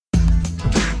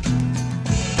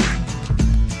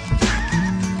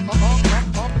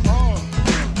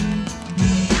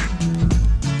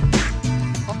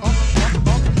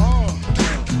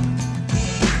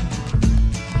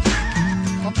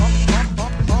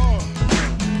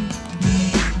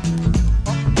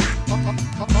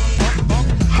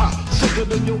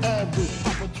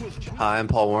Hi, I'm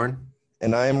Paul Warren,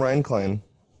 And I am Ryan Klein.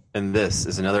 and this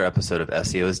is another episode of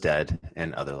SEO is Dead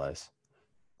and Other Lies.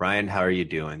 Ryan, how are you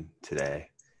doing today?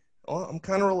 Well, I'm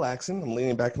kind of relaxing. I'm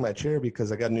leaning back in my chair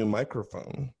because I got a new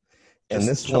microphone. And Just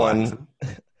this one,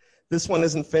 chillaxing. this one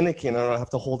isn't finicky, and I don't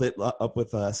have to hold it up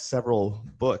with several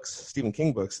books, Stephen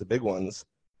King books, the big ones,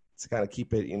 to kind of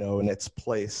keep it, in its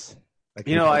place. I You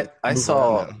can know, kind I, of I move around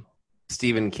saw now.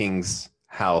 Stephen King's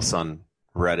house on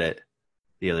Reddit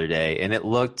the other day, and it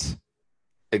looked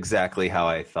exactly how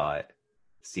I thought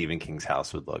Stephen King's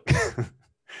house would look.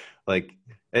 Like,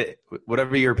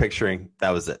 whatever you're picturing, that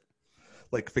was it.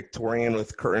 Like Victorian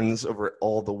with curtains over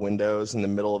all the windows in the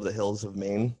middle of the hills of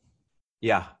Maine.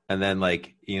 Yeah, and then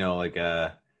like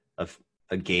a,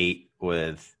 a gate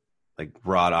with like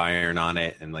wrought iron on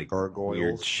it and like weird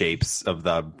Gargoyles. shapes of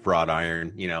the wrought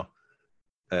iron.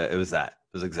 It was that.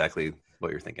 It was exactly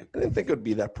what you're thinking. I didn't think it would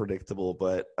be that predictable,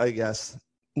 but I guess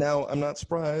now I'm not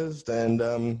surprised.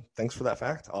 And thanks for that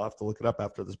fact. I'll have to look it up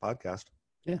after this podcast.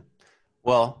 Yeah.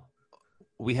 Well,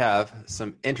 we have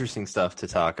some interesting stuff to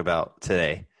talk about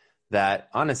today that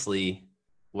honestly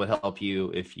would help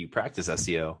you if you practice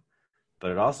SEO,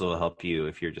 but it also will help you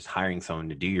if you're just hiring someone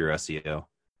to do your SEO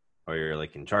or you're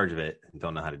like in charge of it and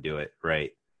don't know how to do it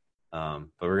right. But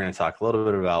we're going to talk a little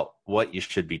bit about what you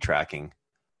should be tracking,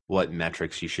 what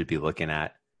metrics you should be looking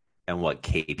at, and what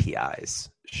KPIs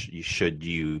should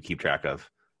you keep track of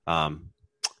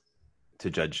to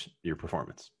judge your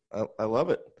performance. I love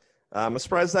it. I'm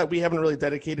surprised that we haven't really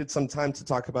dedicated some time to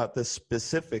talk about this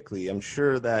specifically. I'm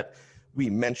sure that we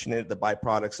mention it, the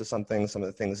byproducts of something, some of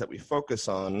the things that we focus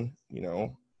on,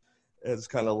 it's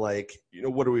kind of like,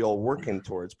 what are we all working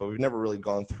towards? But we've never really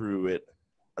gone through it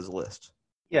as a list.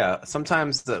 Yeah,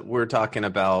 sometimes that we're talking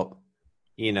about,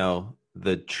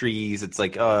 the trees. It's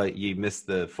like, oh, you missed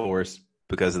the forest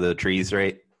because of the trees,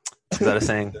 right? Is that a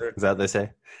saying? Is that what they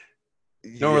say?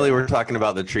 Normally, we're talking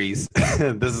about the trees.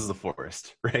 This is the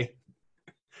forest, right?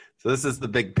 So this is the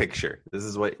big picture. This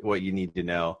is what you need to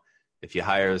know. If you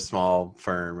hire a small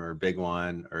firm or a big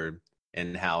one or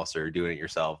in-house or doing it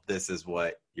yourself, this is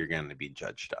what you're going to be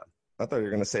judged on. I thought you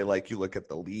were going to say, like, you look at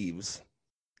the leaves.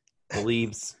 The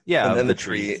leaves, yeah. And then the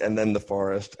tree, trees. And then the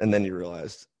forest, and then you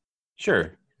realized.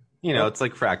 Sure. It's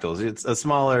like fractals. It's a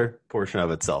smaller portion of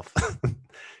itself.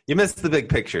 You missed the big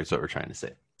picture is what we're trying to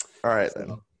say. All right,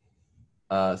 then.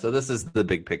 So this is the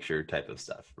big picture type of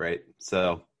stuff, right?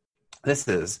 So this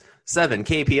is 7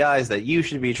 KPIs that you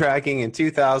should be tracking in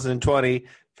 2020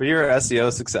 for your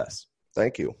SEO success.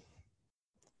 Thank you.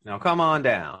 Now come on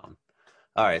down.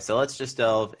 All right, so let's just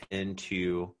delve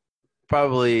into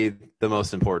probably the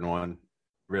most important one,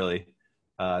 really,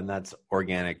 and that's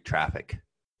organic traffic,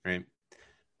 right?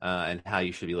 And how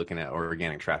you should be looking at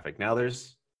organic traffic. Now,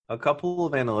 there's a couple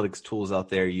of analytics tools out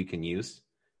there you can use.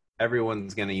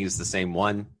 Everyone's going to use the same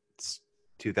one. It's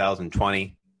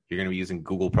 2020. You're going to be using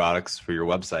Google products for your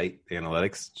website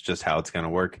analytics. It's just how it's going to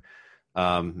work.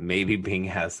 Maybe Bing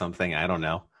has something. I don't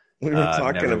know. We were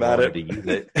talking about it. To use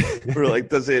it. We were like,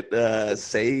 does it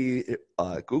say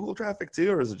Google traffic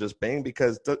too, or is it just Bing?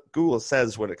 Because Google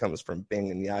says when it comes from Bing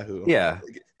and Yahoo. Yeah.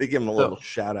 They give them a little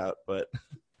shout out, but.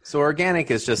 So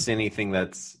organic is just anything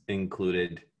that's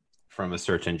included from a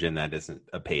search engine that isn't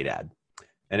a paid ad.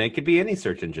 And it could be any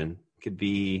search engine. It could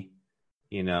be,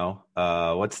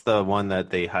 what's the one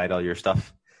that they hide all your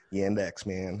stuff? Yandex,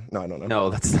 man. No, I don't know.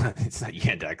 No, it's not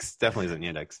Yandex. Definitely isn't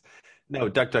Yandex. No,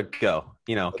 DuckDuckGo.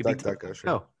 It could be DuckDuckGo, sure.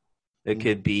 No. It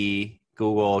could be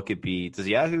Google. It could be, does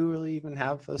Yahoo really even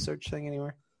have a search thing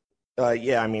anywhere?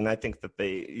 Yeah, I mean, I think that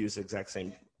they use the exact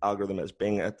same algorithm as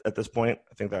Bing at this point.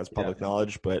 I think that's public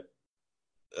knowledge, but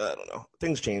I don't know.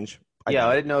 Things change. I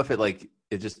didn't know if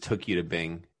it just took you to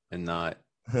Bing and not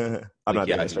I'm not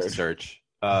doing Yahoo search.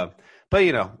 But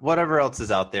whatever else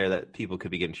is out there that people could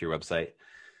be getting to your website,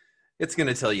 it's going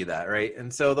to tell you that, right?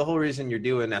 And so the whole reason you're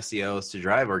doing SEO is to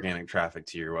drive organic traffic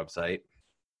to your website,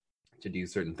 to do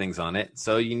certain things on it.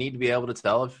 So you need to be able to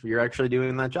tell if you're actually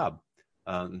doing that job.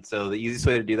 So the easiest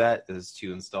way to do that is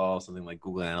to install something like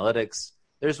Google Analytics.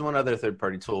 There's one other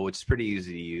third-party tool, which is pretty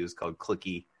easy to use, called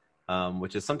Clicky,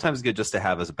 which is sometimes good just to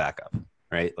have as a backup,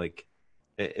 right? Like,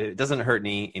 it doesn't hurt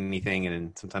anything,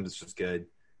 and sometimes it's just good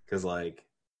because, like,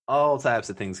 all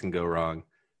types of things can go wrong.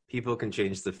 People can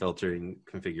change the filtering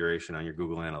configuration on your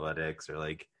Google Analytics, or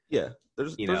like,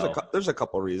 there's a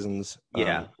couple reasons.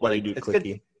 Yeah, why you do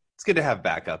Clicky. It's good to have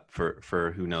backup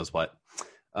for who knows what.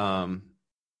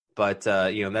 But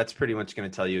that's pretty much going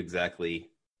to tell you exactly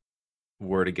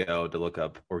where to go to look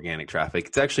up organic traffic.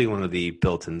 It's actually one of the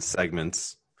built-in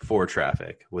segments for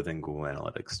traffic within Google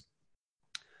Analytics.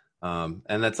 And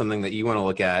that's something that you want to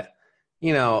look at,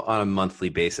 on a monthly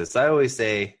basis. I always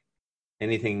say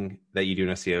anything that you do in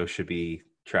SEO should be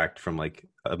tracked from like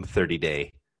a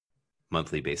 30-day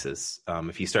monthly basis.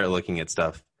 If you start looking at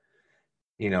stuff,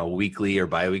 weekly or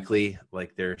biweekly,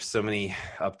 like there's so many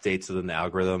updates within the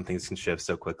algorithm, things can shift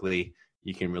so quickly.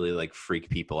 You can really like freak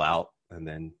people out. And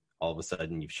then all of a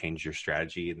sudden you've changed your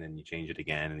strategy, and then you change it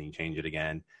again, and then you change it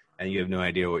again, and you have no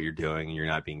idea what you're doing, and you're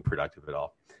not being productive at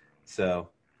all. So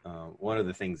one of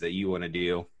the things that you want to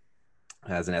do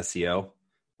as an SEO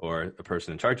or a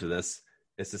person in charge of this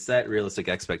is to set realistic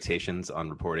expectations on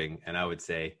reporting. And I would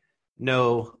say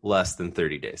no less than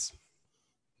 30 days.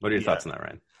 What are your thoughts on that,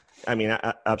 Ryan? I mean,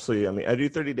 absolutely. I mean, I do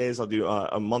 30 days. I'll do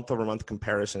a month-over-month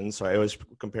comparison. So I always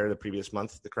compare the previous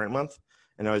month to the current month.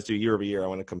 And I always do year-over-year. I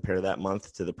want to compare that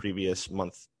month to the previous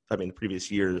month. I mean, the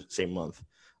previous year, same month.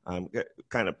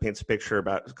 Kind of paints a picture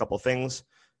about a couple things.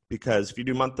 Because if you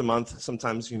do month-to-month,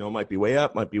 sometimes, it might be way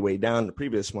up, might be way down the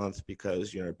previous month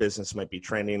because, business might be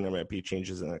trending. There might be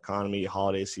changes in the economy,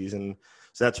 holiday season.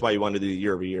 So that's why you want to do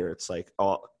year-over-year. It's like,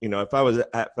 if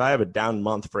I have a down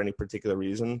month for any particular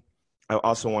reason, I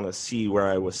also want to see where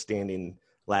I was standing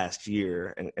last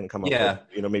year and come up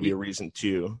with, maybe a reason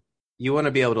too. You want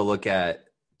to be able to look at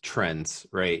trends,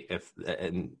 right?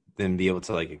 And then be able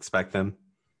to like expect them.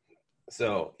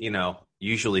 So,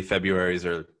 usually February's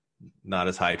are not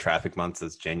as high traffic months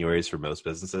as January's for most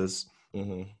businesses,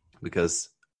 because,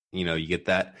 you get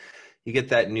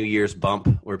that New Year's bump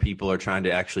where people are trying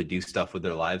to actually do stuff with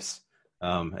their lives.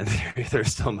 And they're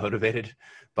still motivated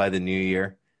by the new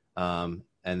year.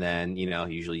 And then,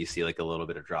 usually you see like a little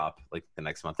bit of drop like the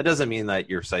next month. That doesn't mean that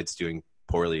your site's doing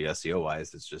poorly SEO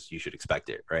wise. It's just, you should expect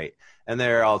it. Right. And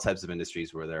there are all types of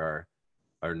industries where there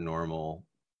are normal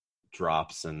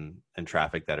drops and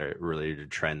traffic that are related to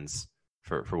trends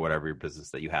for whatever your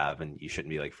business that you have. And you shouldn't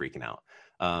be like freaking out.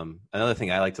 Another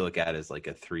thing I like to look at is like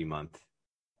a 3 month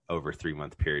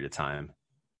period of time.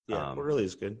 Yeah. Really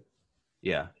is good.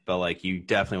 Yeah. But like, you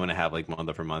definitely want to have like month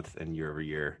over month and year over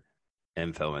year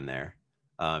info in there.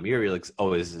 Year looks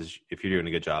always, if you're doing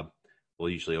a good job, will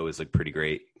usually always look pretty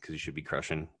great because you should be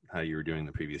crushing how you were doing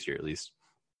the previous year, at least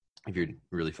if you're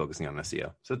really focusing on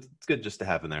SEO. So it's good just to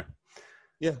have in there.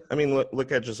 Yeah. I mean,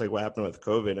 look at just like what happened with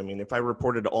COVID. I mean, if I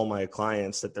reported to all my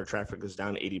clients that their traffic is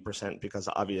down 80% because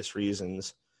of obvious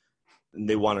reasons,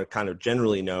 they want to kind of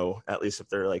generally know, at least if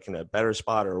they're like in a better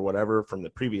spot or whatever from the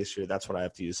previous year, that's what I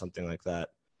have to use, something like that.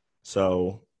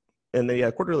 So, and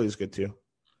then, quarterly is good too.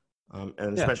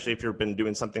 And especially if you've been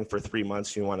doing something for 3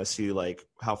 months, you want to see like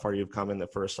how far you've come in the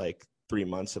first like 3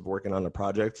 months of working on the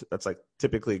project. That's like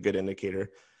typically a good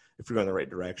indicator if you're going the right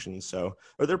direction. So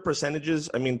are there percentages?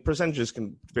 I mean, percentages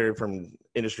can vary from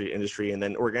industry to industry, and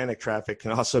then organic traffic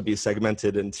can also be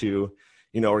segmented into,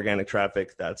 organic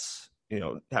traffic that's,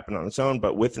 happen on its own,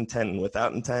 but with intent and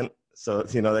without intent. So,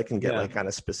 that can get like kind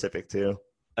of specific too.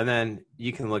 And then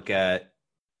you can look at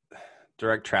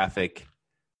direct traffic,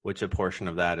 which a portion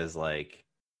of that is like,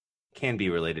 can be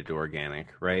related to organic,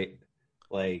 right?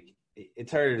 Like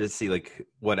it's harder to see like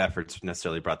what efforts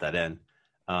necessarily brought that in.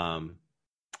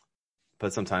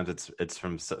 But sometimes it's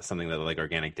from something that like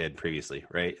organic did previously,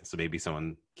 right? So maybe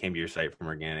someone came to your site from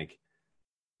organic,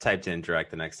 typed in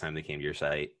direct the next time they came to your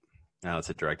site. Now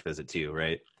it's a direct visit too,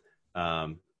 right?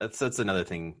 That's another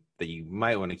thing that you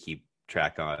might want to keep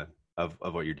track on of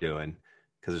what you're doing,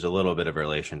 because there's a little bit of a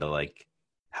relation to like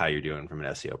how you're doing from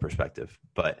an SEO perspective,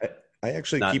 but I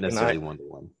actually not keep necessarily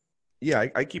one-to-one. Yeah,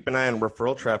 I keep an eye on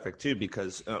referral traffic too,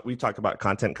 because we talk about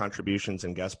content contributions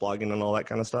and guest blogging and all that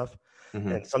kind of stuff.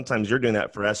 Mm-hmm. And sometimes you're doing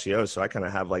that for SEO. So I kind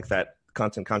of have like that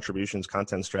content contributions,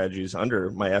 content strategies under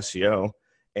my SEO.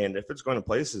 And if it's going to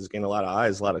places, getting a lot of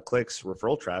eyes, a lot of clicks,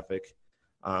 referral traffic,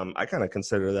 I kind of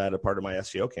consider that a part of my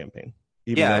SEO campaign.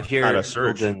 If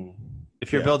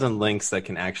you're building links that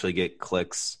can actually get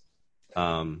clicks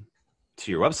to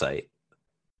your website,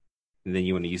 and then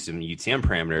you want to use some UTM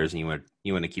parameters, and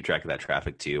you want to keep track of that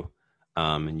traffic too,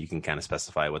 and you can kind of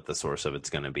specify what the source of it's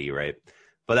going to be, right?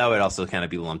 But that would also kind of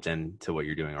be lumped into what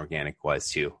you're doing organic wise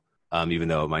too, even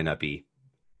though it might not be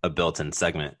a built-in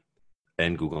segment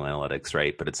in Google Analytics,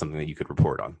 right? But it's something that you could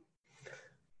report on.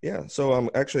 Yeah. So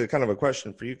actually kind of a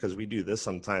question for you, because we do this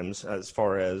sometimes as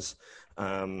far as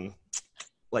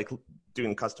like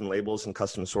doing custom labels and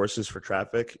custom sources for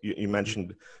traffic. You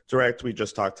mentioned direct. We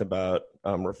just talked about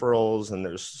referrals, and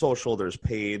there's social, there's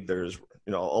paid, there's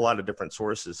a lot of different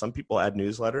sources. Some people add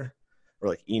newsletter or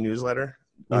like e-newsletter.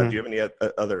 Do you have any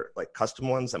other like custom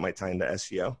ones that might tie into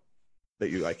SEO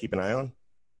that you like keep an eye on?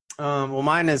 Well,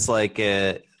 mine is like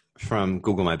from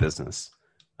Google My Business.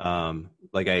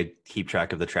 Like I keep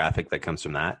track of the traffic that comes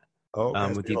from that.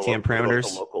 With UTM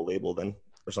parameters. A local label then,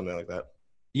 or something like that.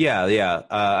 Yeah.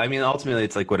 I mean, ultimately,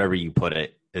 it's like whatever you put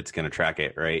it it's going to track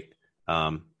it, right?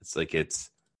 It's like it's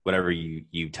whatever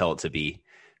you tell it to be.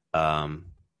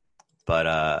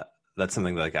 But that's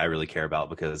something that, like, I really care about,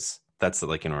 because that's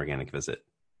like an organic visit.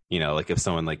 Like if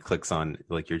someone like clicks on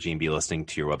like your GMB listing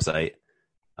to your website,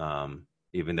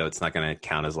 even though it's not going to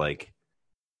count as like,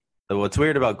 what's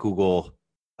weird about Google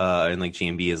and like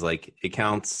GMB is like it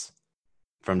counts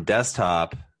from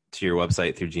desktop to your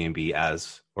website through GMB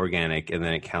as organic, and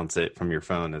then it counts it from your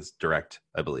phone as direct,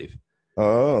 I believe.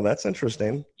 Oh, that's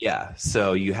interesting. Yeah.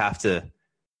 So you have to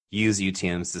use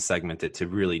UTMs to segment it to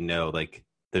really know like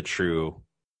the true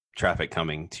traffic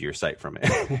coming to your site from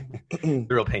it. The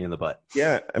real pain in the butt.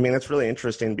 Yeah. I mean, that's really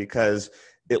interesting because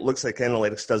it looks like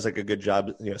analytics does like a good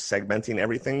job, segmenting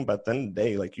everything, but then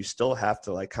like you still have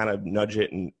to like kind of nudge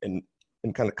it and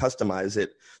kind of customize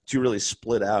it to really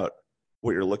split out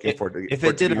what you're looking for. If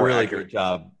it did a really good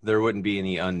job, there wouldn't be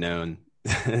any unknown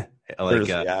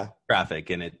traffic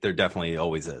in it. There definitely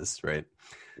always is, right?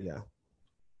 Yeah.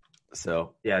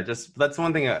 So yeah, just that's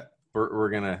one thing we're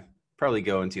gonna probably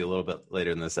go into a little bit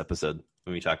later in this episode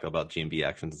when we talk about GMB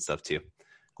actions and stuff too.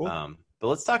 Cool. But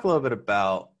let's talk a little bit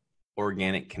about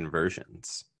organic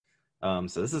conversions. So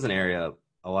this is an area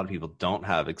a lot of people don't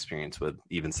have experience with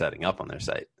even setting up on their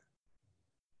site.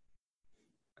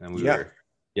 And we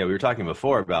were talking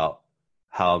before about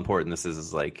how important this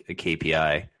is like a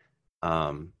KPI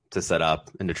to set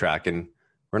up and to track. And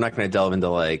we're not going to delve into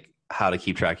like how to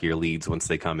keep track of your leads once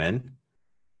they come in.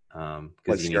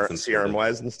 Like you need some CRM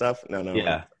wise and stuff. No.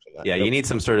 Yeah. You need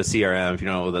some sort of CRM. If you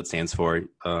don't know what that stands for,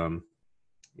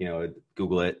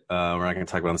 Google it. We're not going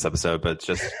to talk about it in this episode, but it's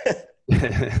just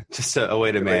just a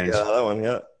way to manage that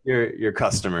one, your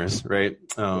customers, right?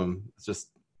 It's just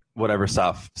whatever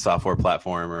software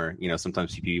platform, or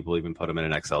sometimes people even put them in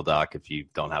an Excel doc if you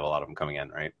don't have a lot of them coming in,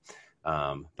 right?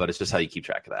 But it's just how you keep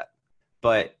track of that.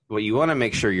 But what you want to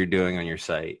make sure you're doing on your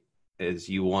site is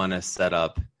you want to set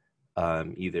up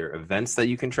either events that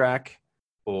you can track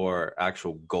or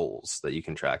actual goals that you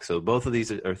can track. So both of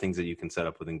these are things that you can set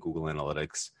up within Google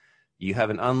Analytics. You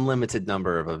have an unlimited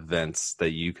number of events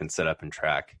that you can set up and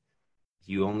track.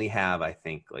 You only have, I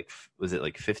think,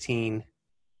 15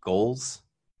 goals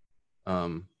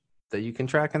that you can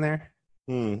track in there?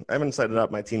 I haven't set it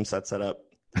up. My team sets it up.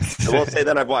 I will say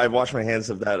that I've washed my hands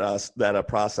of that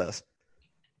process.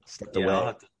 I'll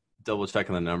have to double check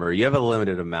on the number. You have a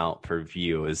limited amount per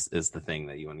view is the thing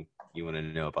that you want to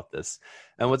know about this.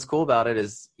 And what's cool about it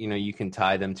is, you can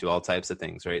tie them to all types of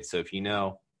things, right? So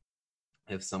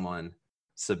if someone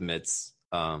submits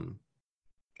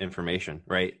information,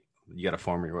 right? You got a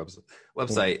form on your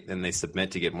website and they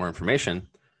submit to get more information.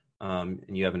 And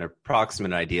you have an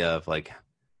approximate idea of like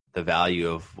the value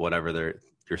of whatever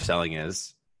you're selling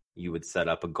is, you would set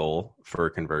up a goal for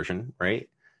a conversion, right?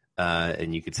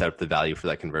 And you could set up the value for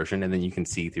that conversion, and then you can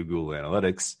see through Google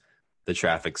Analytics the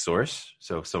traffic source.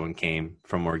 So if someone came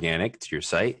from organic to your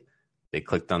site, they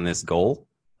clicked on this goal,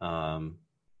 and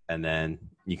then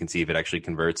you can see if it actually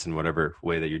converts in whatever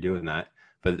way that you're doing that.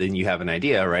 But then you have an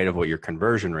idea, right, of what your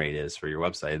conversion rate is for your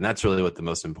website. And that's really what the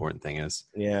most important thing is.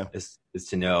 Yeah. Is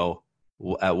to know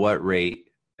at what rate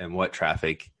and what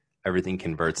traffic everything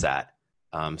converts at.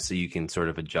 So you can sort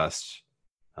of adjust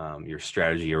your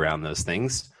strategy around those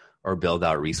things or build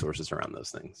out resources around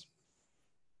those things.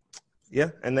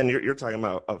 Yeah. And then you're talking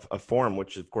about a form,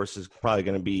 which of course is probably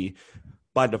going to be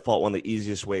by default one of the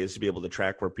easiest ways to be able to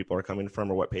track where people are coming from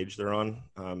or what page they're on.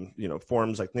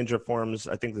 Forms like Ninja Forms,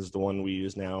 I think this is the one we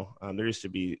use now. There used to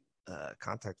be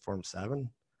Contact Form 7.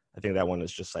 I think that one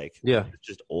is just it's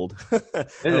just old.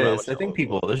 It is. I think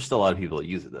there's just a lot of people that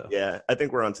use it though. Yeah. I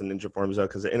think we're on to Ninja Forms though,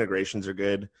 because the integrations are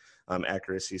good,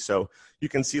 accuracy. So you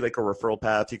can see like a referral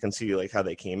path. You can see like how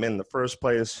they came in the first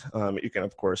place. You can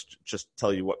of course just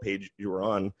tell you what page you were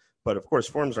on, but of course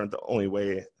forms aren't the only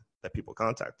way that people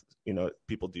contact.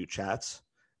 People do chats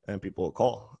and people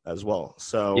call as well.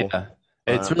 So yeah,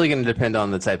 it's really going to depend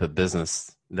on the type of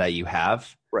business that you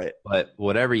have. Right. But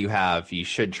whatever you have, you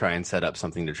should try and set up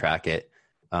something to track it.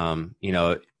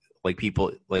 Like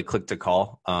people like click to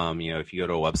call. If you go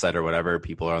to a website or whatever,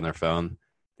 people are on their phone,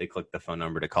 they click the phone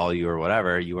number to call you or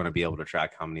whatever. You want to be able to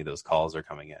track how many of those calls are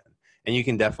coming in. And you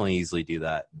can definitely easily do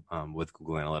that with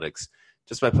Google Analytics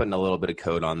just by putting a little bit of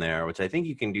code on there, which I think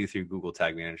you can do through Google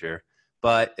Tag Manager.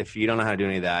 But if you don't know how to do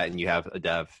any of that and you have a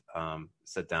dev,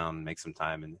 sit down, make some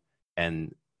time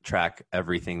and track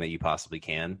everything that you possibly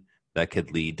can, that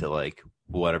could lead to like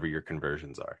whatever your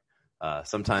conversions are.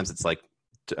 Sometimes it's like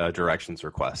a directions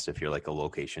request if you're like a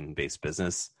location based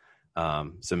business.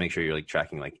 So make sure you're like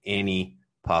tracking like any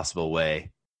possible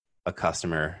way a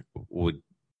customer would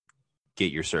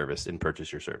get your service and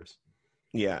purchase your service.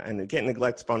 Yeah, and it can't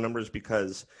neglect phone numbers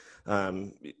because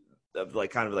of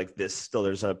like kind of like this. Still,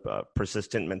 there's a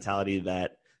persistent mentality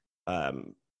that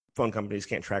phone companies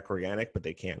can't track organic, but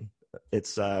they can.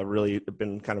 It's really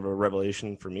been kind of a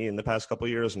revelation for me in the past couple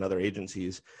of years and other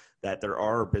agencies that there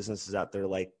are businesses out there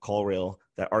like CallRail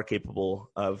that are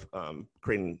capable of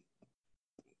creating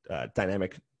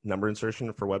dynamic number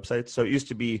insertion for websites. So it used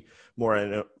to be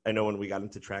more, I know when we got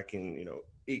into tracking,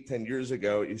 8-10 years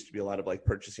ago, it used to be a lot of like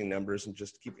purchasing numbers and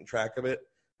just keeping track of it.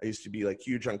 I used to be like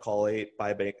huge on Call8,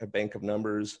 buy a bank of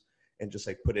numbers and just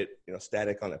like put it,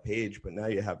 static on a page. But now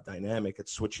you have dynamic,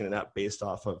 it's switching it up based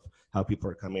off of how people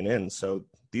are coming in. So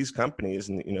these companies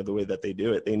and, the way that they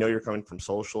do it, they know you're coming from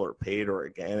social or paid or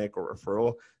organic or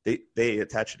referral. They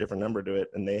attach a different number to it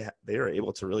and they are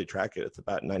able to really track it. It's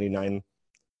about 99,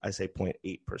 I say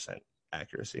 0.8%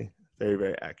 accuracy. Very,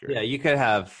 very accurate. Yeah, you could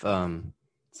have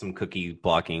some cookie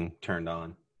blocking turned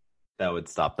on that would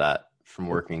stop that from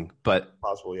working, but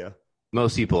possible, yeah.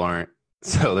 Most people aren't,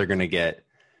 so they're going to get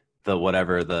the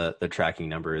whatever the tracking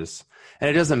number is, and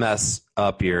it doesn't mess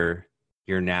up your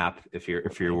NAP if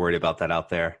you're worried about that out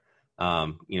there.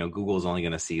 Google's only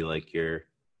going to see like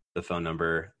the phone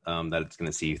number that it's going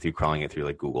to see through crawling it through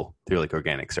like Google, through like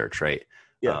organic search, right?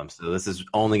 Yeah. So this is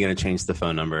only going to change the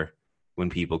phone number when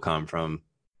people come from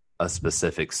a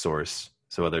specific source.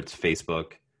 So whether it's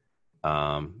Facebook,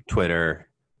 Twitter,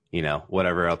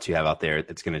 whatever else you have out there,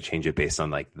 it's going to change it based on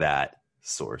like that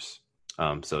source.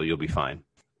 So you'll be fine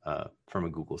from a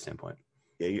Google standpoint.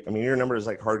 Yeah, I mean, your number is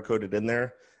like hard coded in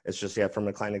there. It's just, from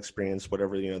a client experience,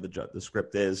 whatever, the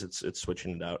script is, it's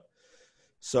switching it out.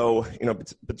 So,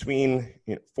 between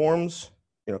forms,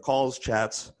 calls,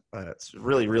 chats, it's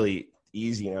really, really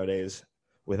easy nowadays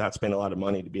without spending a lot of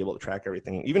money to be able to track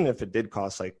everything. Even if it did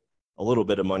cost like a little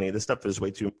bit of money, this stuff is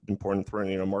way too important for,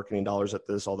 marketing dollars at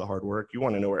this, all the hard work. You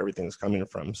want to know where everything's coming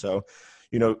from. So,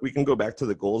 we can go back to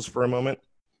the goals for a moment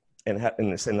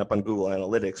and setting up on Google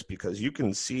Analytics, because you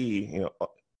can see,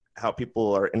 how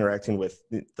people are interacting with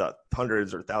the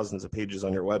hundreds or thousands of pages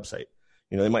on your website.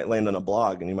 They might land on a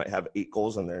blog and you might have 8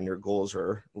 goals on there and your goals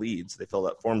are leads. They filled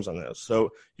out forms on those. So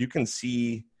you can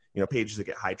see, pages that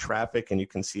get high traffic and you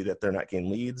can see that they're not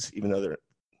getting leads, even though they're,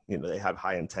 they have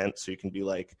high intent. So you can be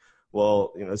like,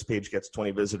 well, this page gets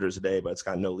 20 visitors a day, but it's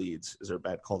got no leads. Is there a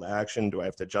bad call to action? Do I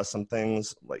have to adjust some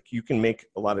things? Like, you can make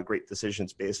a lot of great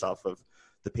decisions based off of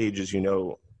the pages,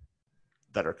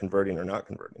 that are converting or not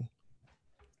converting.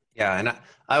 Yeah. And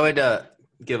I would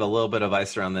give a little bit of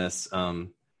advice around this.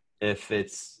 If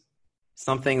it's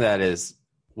something that is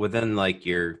within like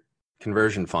your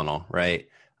conversion funnel, right?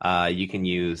 You can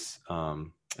use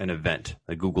an event,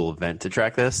 a Google event, to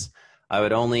track this. I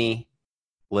would only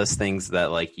list things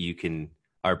that like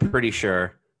are pretty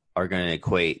sure are going to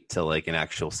equate to like an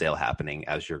actual sale happening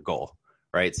as your goal,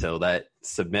 right? So that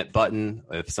submit button,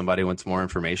 if somebody wants more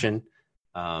information,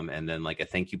 and then like a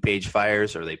thank you page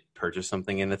fires, or they purchase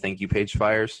something in the thank you page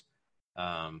fires,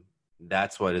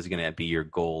 that's what is going to be your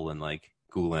goal in like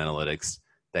Google Analytics,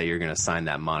 that you're going to assign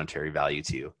that monetary value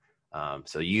to.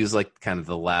 So use like kind of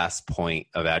the last point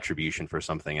of attribution for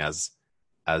something as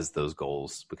those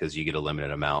goals, because you get a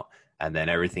limited amount. And then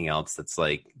everything else that's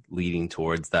like leading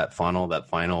towards that funnel, that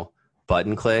final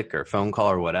button click or phone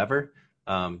call or whatever,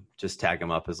 just tag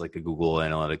them up as like a Google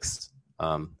Analytics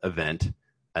event.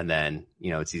 And then,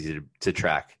 it's easy to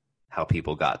track how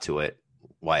people got to it,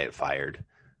 why it fired.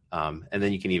 And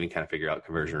then you can even kind of figure out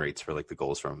conversion rates for like the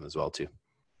goals from them as well too.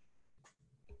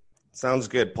 Sounds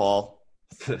good, Paul.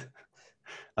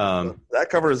 That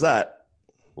covers that.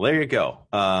 Well, there you go.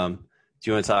 Do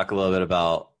you want to talk a little bit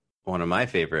about one of my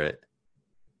favorite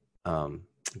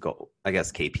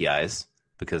KPIs,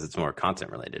 because it's more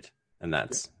content related, and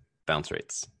that's bounce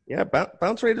rates? Yeah,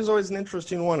 bounce rate is always an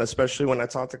interesting one, especially when I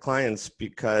talk to clients,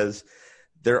 because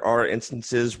there are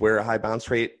instances where a high bounce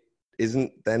rate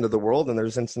isn't the end of the world, and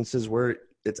there's instances where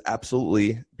it's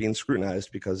absolutely being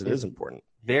scrutinized because it is important.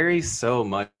 Varies so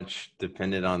much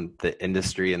dependent on the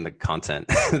industry and the content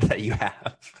that you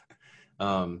have.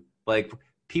 Like,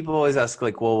 people always ask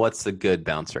like, well, what's the good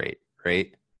bounce rate,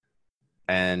 right?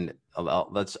 And a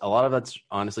lot of that's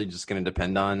honestly just going to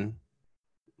depend on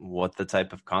what the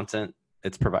type of content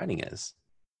it's providing is.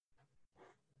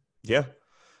 Yeah.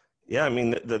 I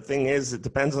mean, the thing is, it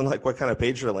depends on like what kind of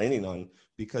page you're landing on,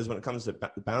 because when it comes to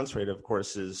bounce rate, of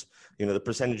course, is, the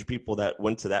percentage of people that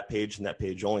went to that page and that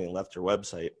page only and left your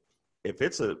website. If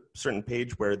it's a certain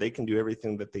page where they can do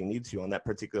everything that they need to on that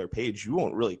particular page, you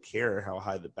won't really care how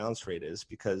high the bounce rate is,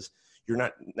 because you're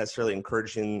not necessarily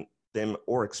encouraging them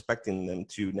or expecting them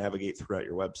to navigate throughout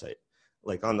your website.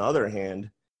 Like, on the other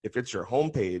hand, if it's your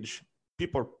homepage,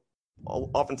 people are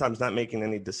oftentimes not making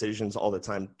any decisions all the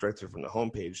time directly from the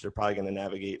homepage. They're probably going to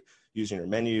navigate using your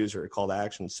menus or a call to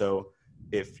action. So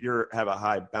if you have a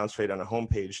high bounce rate on a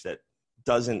homepage that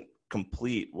doesn't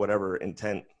complete whatever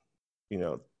intent,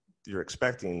 you're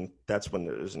expecting, that's when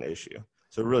there's an issue.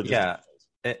 So really just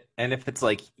and if it's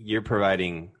like you're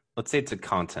providing, let's say it's a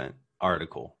content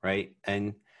article, right?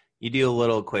 And you do a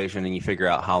little equation and you figure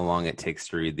out how long it takes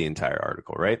to read the entire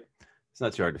article, right? It's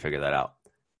not too hard to figure that out.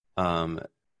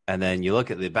 And then you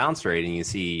look at the bounce rate and you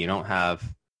see you don't have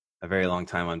a very long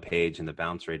time on page, and the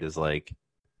bounce rate is like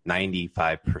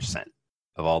 95%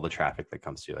 of all the traffic that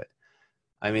comes to it.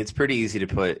 I mean, it's pretty easy to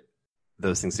put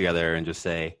those things together and just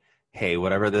say, hey,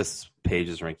 whatever this page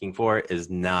is ranking for is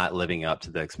not living up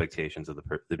to the expectations of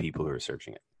the people who are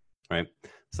searching it, right?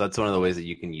 So that's one of the ways that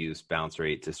you can use bounce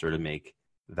rate to sort of make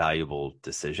valuable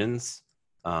decisions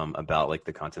about like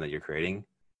the content that you're creating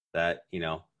that,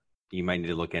 you might need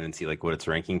to look in and see like what it's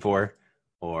ranking for,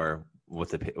 or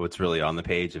what's really on the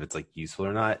page, if it's like useful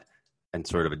or not, and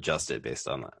sort of adjust it based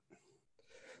on that.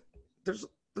 There's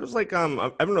like, I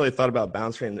haven't really thought about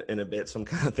bounce rate in a bit, so I'm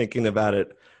kind of thinking about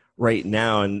it right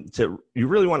now. And you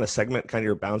really want to segment kind of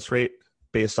your bounce rate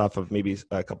based off of maybe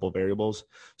a couple of variables.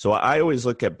 So I always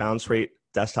look at bounce rate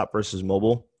desktop versus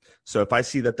mobile. So if I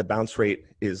see that the bounce rate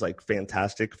is like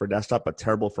fantastic for desktop but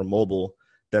terrible for mobile,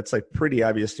 that's like pretty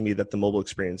obvious to me that the mobile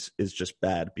experience is just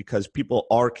bad, because people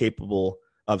are capable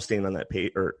of staying on that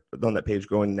page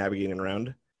going, navigating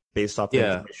around based off the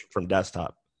information from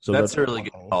desktop. So that's a really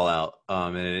good call out.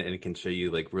 And it can show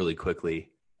you like really quickly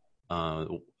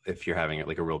if you're having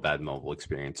like a real bad mobile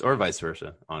experience, or vice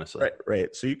versa, honestly.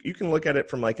 Right. So you can look at it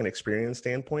from like an experience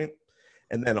standpoint.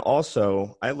 And then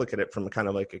also I look at it from kind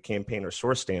of like a campaign or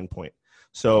source standpoint.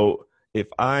 So if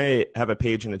I have a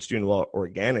page and it's doing well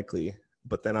organically,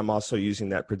 but then I'm also using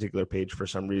that particular page for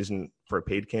some reason for a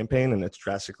paid campaign and it's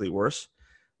drastically worse,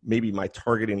 maybe my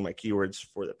targeting, my keywords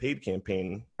for the paid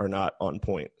campaign are not on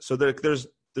point. So there's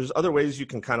other ways you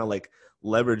can kind of like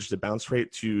leverage the bounce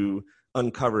rate to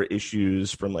uncover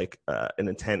issues from like an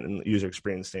intent and user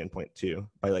experience standpoint too,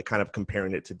 by like kind of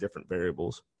comparing it to different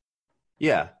variables.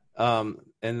 Yeah. And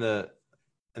the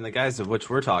guise of which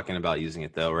we're talking about using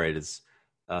it though, right, is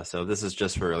so this is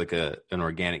just for like an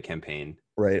organic campaign.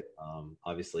 Right.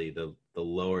 Obviously the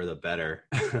lower the better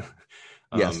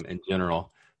yes. in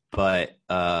general. But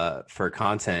for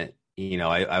content,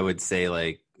 I would say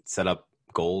like set up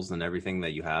goals and everything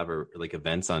that you have, or like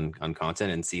events on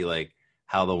content, and see like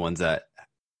how the ones that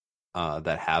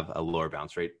have a lower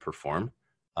bounce rate perform,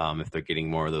 if they're getting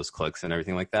more of those clicks and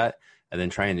everything like that, and then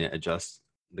trying to adjust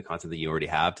the content that you already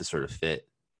have to sort of fit,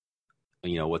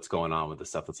 what's going on with the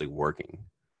stuff that's like working.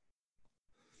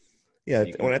 Yeah,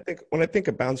 when I think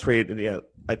of bounce rate,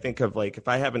 I think of like if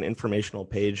I have an informational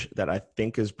page that I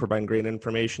think is providing great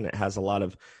information, it has a lot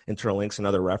of internal links and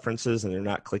other references, and they're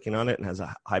not clicking on it and has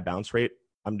a high bounce rate,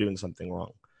 I'm doing something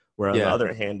wrong. Where on the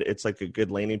other hand, it's like a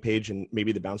good landing page, and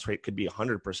maybe the bounce rate could be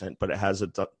 100%, but it has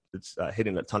it's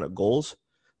hitting a ton of goals,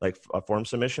 like form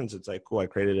submissions. It's like, cool, I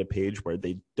created a page where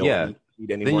they don't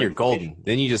need any then more you're golden.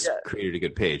 Then you just created a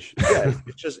good page.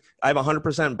 It's just I have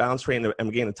 100% bounce rate and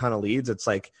I'm getting a ton of leads. It's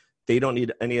like they don't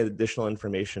need any additional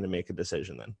information to make a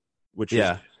decision then, which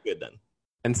is good then.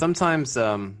 And sometimes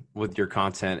with your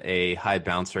content, a high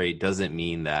bounce rate doesn't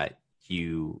mean that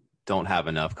you don't have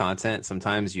enough content.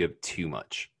 Sometimes you have too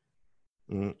much.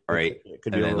 Right. It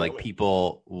could and be then like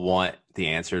people want the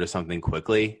answer to something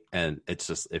quickly. And it's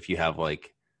just, if you have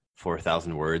like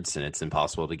 4,000 words and it's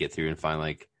impossible to get through and find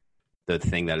like the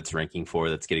thing that it's ranking for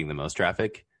that's getting the most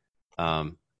traffic,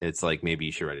 it's like maybe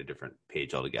you should write a different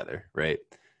page altogether. Right.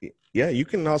 Yeah. You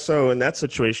can also, in that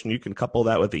situation, you can couple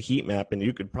that with a heat map, and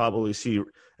you could probably see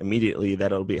immediately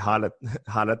that it'll be hot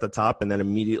at the top and then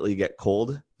immediately get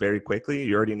cold very quickly.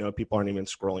 You already know people aren't even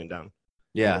scrolling down.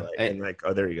 Yeah. And like,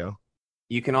 oh, there you go.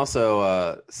 You can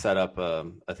also set up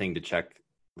a thing to check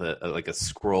like a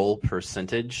scroll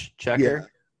percentage checker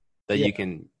that you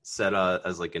can set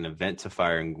as like an event to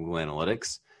fire in Google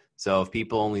Analytics. So if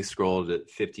people only scrolled at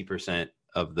 50%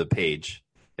 of the page,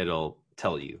 it'll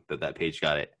tell you that page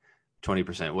got it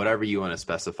 20%. Whatever you want to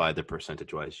specify the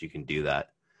percentage wise, you can do that,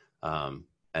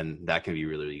 and that can be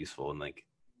really, really useful in like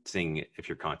seeing if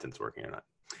your content's working or not.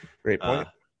 Great point.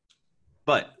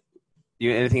 But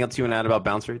anything else you want to add about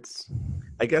bounce rates?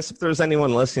 I guess if there's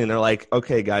anyone listening, they're like,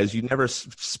 okay, guys, you never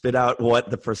spit out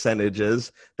what the percentage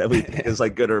is that we think is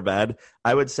like good or bad.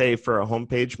 I would say for a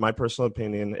homepage, my personal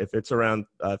opinion, if it's around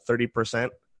 30%,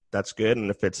 that's good.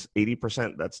 And if it's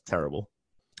 80%, that's terrible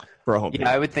for a homepage. Yeah,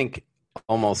 I would think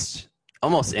almost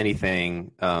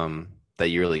anything that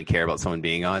you really care about someone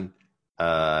being on,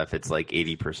 if it's like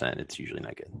 80%, it's usually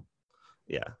not good.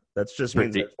 Yeah, that's just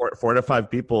means that 4 to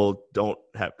 5 people don't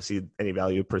see any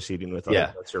value proceeding with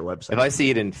that's your website. If I see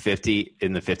it in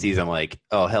the 50s, I'm like,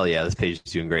 oh hell yeah, this page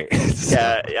is doing great.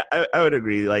 So. Yeah, I would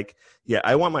agree. Like, yeah,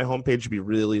 I want my homepage to be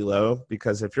really low,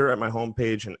 because if you're at my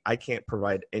homepage and I can't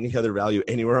provide any other value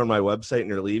anywhere on my website and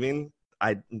you're leaving,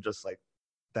 I'm just like,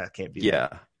 that can't be. Yeah,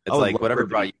 it's like whatever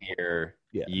brought you here.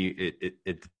 Yeah,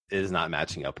 it is not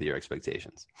matching up with your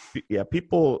expectations. Yeah,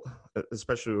 people,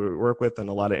 especially we work with in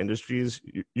a lot of industries,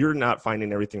 you're not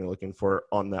finding everything you're looking for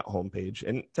on that homepage.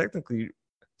 And technically,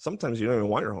 sometimes you don't even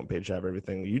want your homepage to have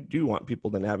everything. You do want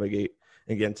people to navigate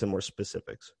and get into more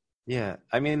specifics. Yeah,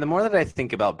 I mean, the more that I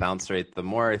think about bounce rate, the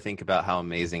more I think about how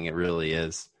amazing it really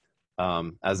is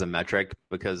as a metric,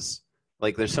 because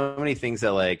like there's so many things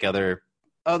that like other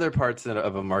parts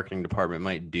of a marketing department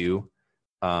might do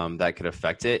that could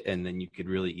affect it, and then you could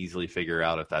really easily figure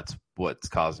out if that's what's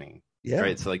causing. Yeah.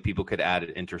 Right. So like people could add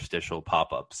interstitial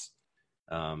pop-ups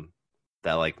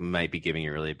that like might be giving you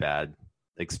a really bad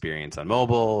experience on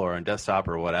mobile or on desktop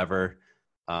or whatever.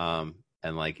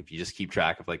 And like if you just keep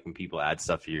track of like when people add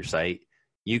stuff to your site,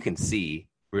 you can see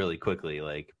really quickly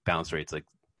like bounce rates like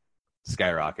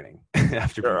skyrocketing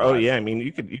after. Sure. Oh yeah, I mean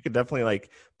you could definitely like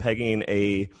pegging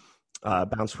a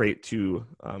bounce rate to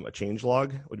a change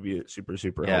log would be super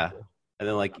helpful. And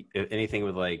then like if anything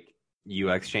with like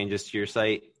UX changes to your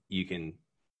site, you can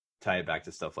tie it back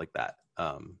to stuff like that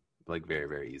like very,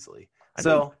 very easily.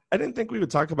 I didn't think we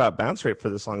would talk about bounce rate for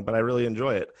this long, but I really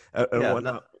enjoy it.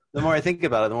 The more I think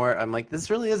about it, the more I'm like, this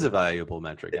really is a valuable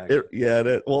metric.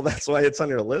 Well, that's why it's on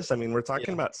your list. I mean, we're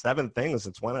talking about 7 things.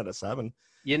 It's 1 out of 7.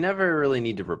 You never really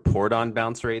need to report on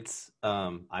bounce rates.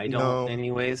 I don't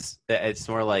anyways. It's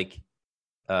more like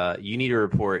you need to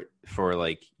report for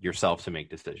like yourself to make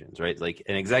decisions, right? Like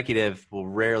an executive will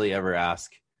rarely ever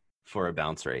ask for a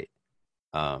bounce rate.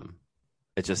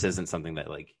 It just isn't something that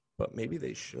like. But maybe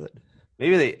they should.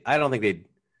 I don't think they'd.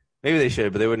 Maybe they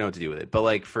should, but they wouldn't know what to do with it. But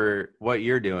like for what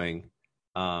you're doing,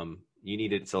 you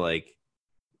need it to like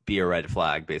be a red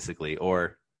flag, basically,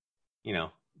 or you know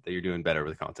that you're doing better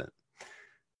with content.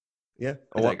 Yeah.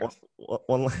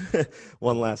 One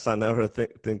last on that, we're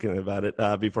thinking about it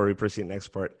before we proceed next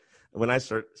part. When I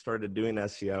started doing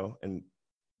SEO, and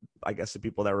I guess the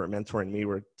people that were mentoring me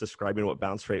were describing what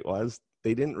bounce rate was,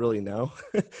 they didn't really know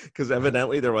because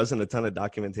evidently there wasn't a ton of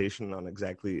documentation on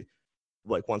exactly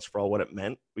like once for all what it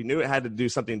meant. We knew it had to do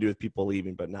something to do with people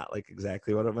leaving, but not like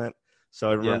exactly what it meant.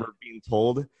 So I remember being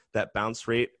told that bounce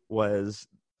rate was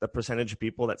the percentage of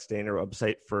people that stay on your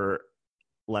website for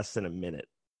less than a minute.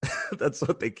 That's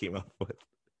what they came up with.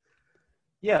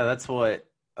 Yeah, that's what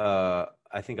I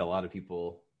think a lot of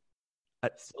people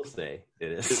still say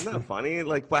it is. Isn't that funny?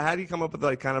 Like, but how do you come up with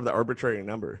like kind of the arbitrary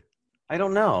number? I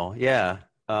don't know. Yeah.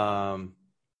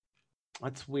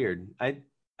 That's weird. I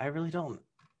really don't.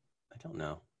 I don't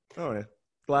know. Oh, yeah.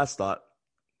 Last thought.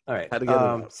 All right.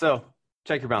 So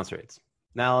check your bounce rates.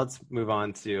 Now let's move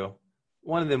on to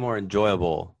one of the more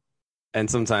enjoyable and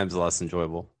sometimes less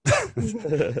enjoyable,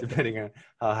 depending on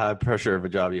how high pressure of a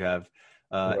job you have.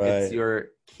 It's your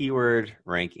keyword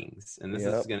rankings. And this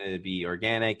is going to be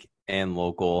organic and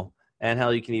local. And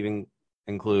hell, you can even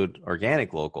include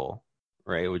organic local,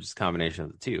 right? Which is a combination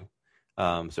of the two.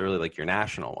 So really like your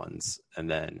national ones, and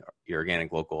then your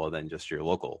organic local, and then just your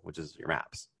local, which is your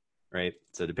maps, right?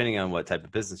 So depending on what type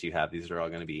of business you have, these are all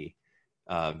going to be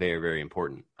very, very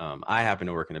important. I happen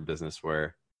to work in a business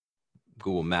where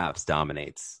Google Maps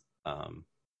dominates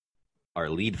our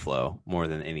lead flow more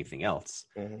than anything else.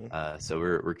 Mm-hmm. So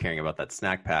we're caring about that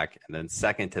snack pack. And then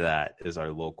second to that is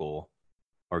our local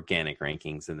organic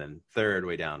rankings. And then third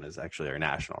way down is actually our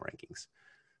national rankings.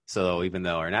 So even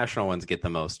though our national ones get the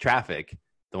most traffic,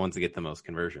 the ones that get the most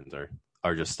conversions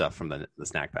are just stuff from the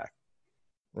snack pack.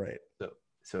 Right.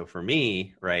 So for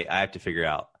me, right, I have to figure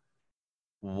out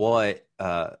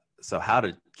how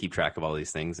to keep track of all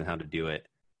these things and how to do it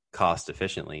cost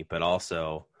efficiently, but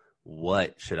also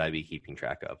what should I be keeping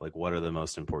track of? Like, what are the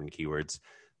most important keywords?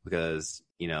 Because,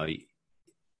 you know,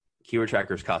 keyword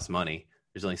trackers cost money.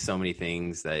 There's only so many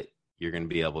things that you're going to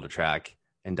be able to track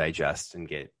and digest and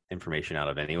get information out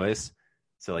of anyways.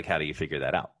 So like, how do you figure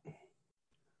that out?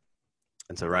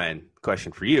 And so Ryan,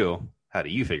 question for you, how do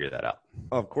you figure that out?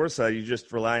 Of course, you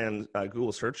just rely on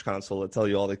Google Search Console to tell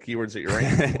you all the keywords that you're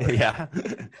ranking for. Yeah.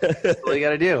 That's all you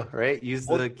got to do, right? Use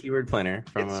the keyword planner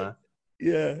from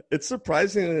it's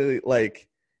surprisingly like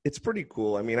it's pretty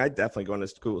cool. I mean, I definitely go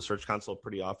into Google Search Console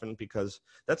pretty often because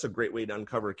that's a great way to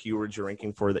uncover keywords you're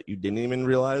ranking for that you didn't even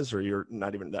realize, or you're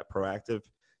not even that proactive.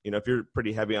 if you're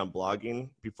pretty heavy on blogging,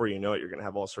 before you know it, you're going to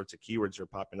have all sorts of keywords you're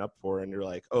popping up for, and you're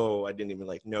like, oh, I didn't even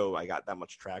know I got that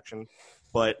much traction.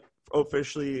 But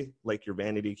officially, like your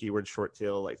vanity keywords, short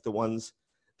tail, like the ones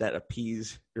that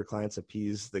appease your clients,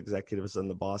 appease the executives and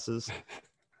the bosses,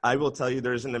 I will tell you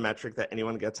there isn't a metric that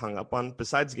anyone gets hung up on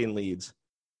besides getting leads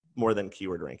more than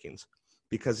keyword rankings,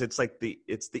 because it's like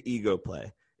it's the ego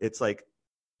play. It's like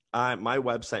my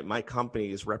website, my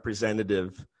company is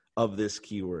representative of this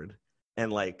keyword.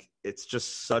 And like, it's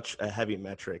just such a heavy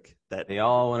metric that they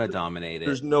all want to dominate it.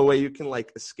 There's no way you can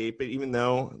like escape it, even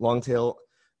though long tail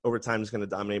over time is going to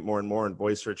dominate more and more, and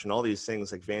voice search and all these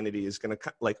things. Like vanity is going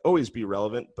to like always be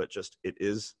relevant, but just it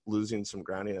is losing some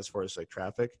grounding as far as like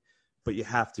traffic. But you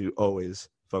have to always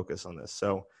focus on this.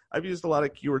 So I've used a lot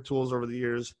of keyword tools over the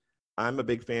years. I'm a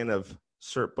big fan of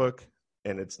Certbook,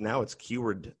 and it's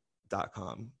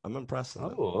keyword.com. I'm impressed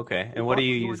with it. Oh, okay. And what do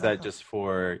you use that just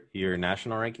for, your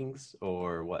national rankings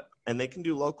or what? And they can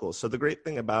do local. So the great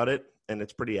thing about it, and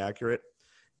it's pretty accurate,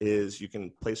 is you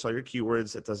can place all your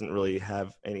keywords. It doesn't really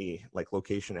have any like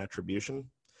location attribution,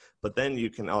 but then you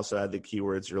can also add the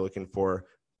keywords you're looking for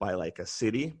by like a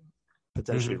city,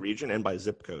 potentially region, and by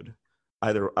zip code,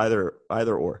 either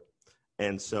or.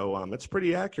 And so it's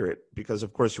pretty accurate, because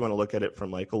of course you want to look at it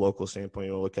from like a local standpoint.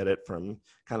 You want to look at it from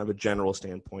kind of a general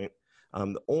standpoint.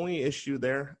 The only issue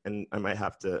there, and I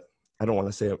don't want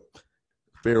to say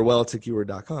farewell to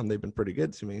keyword.com. They've been pretty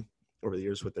good to me over the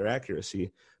years with their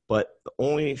accuracy. But the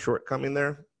only shortcoming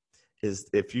there is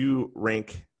if you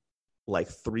rank like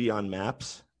 3 on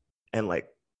maps and like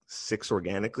 6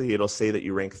 organically, it'll say that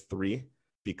you rank 3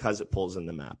 because it pulls in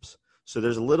the maps. So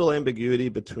there's a little ambiguity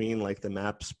between like the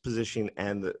maps positioning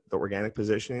and the organic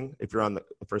positioning. If you're on the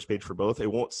first page for both,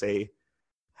 it won't say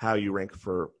how you rank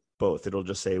for both. It'll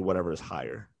just say whatever is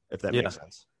higher, if that makes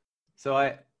sense. So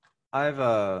I've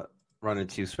run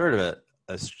into sort of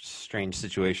a strange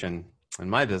situation in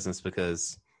my business,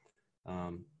 because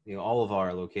all of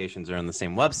our locations are on the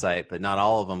same website, but not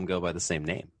all of them go by the same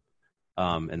name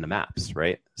in the maps,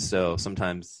 right? So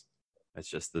sometimes it's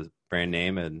just the brand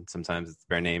name, and sometimes it's the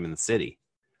brand name in the city.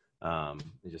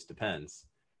 It just depends.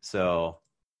 So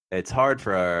it's hard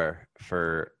for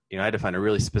I had to find a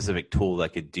really specific tool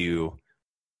that could do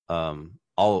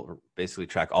basically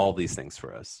track all of these things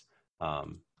for us.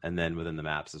 And then within the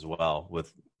maps as well,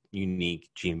 with unique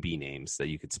GMB names that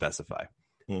you could specify.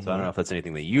 So I don't know if that's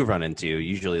anything that you've run into.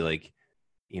 Usually, like,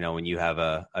 when you have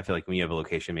I feel like when you have a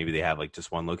location, maybe they have like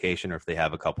just one location, or if they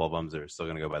have a couple of them, they're still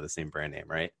going to go by the same brand name,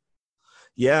 right?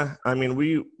 Yeah. I mean,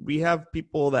 we have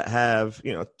people that have,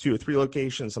 2 or 3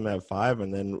 locations, some have 5,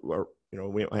 and then,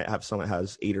 we might have some that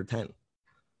has 8 or 10.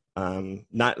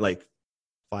 Not like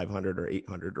 500 or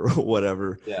 800 or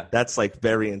whatever. Yeah. That's like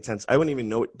very intense. I wouldn't even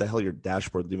know what the hell your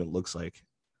dashboard even looks like.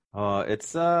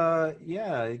 It's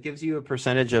it gives you a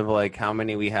percentage of like how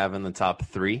many we have in the top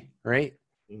 3, right?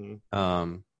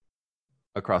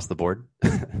 Across the board.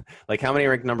 Like how many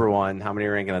rank number 1, how many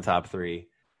rank in the top 3,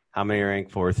 how many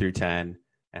rank 4 through 10,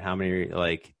 and how many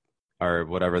like are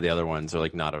whatever the other ones are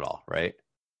like not at all, right?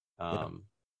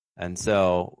 And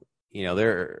so,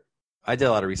 I did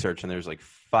a lot of research, and there's like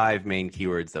 5 main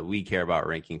keywords that we care about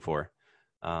ranking for.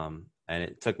 And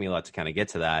it took me a lot to kind of get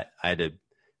to that. I had to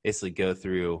basically go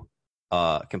through,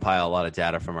 compile a lot of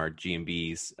data from our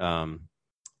GMBs.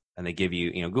 And they give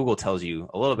you, Google tells you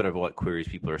a little bit of what queries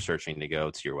people are searching to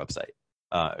go to your website,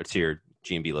 or to your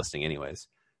GMB listing anyways.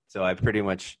 So I pretty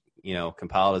much,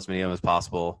 compiled as many of them as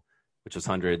possible, which was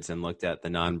hundreds, and looked at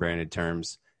the non-branded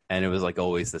terms. And it was like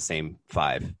always the same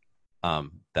 5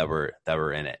 that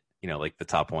were in it, like the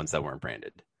top ones that weren't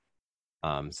branded.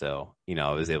 So,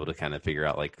 I was able to kind of figure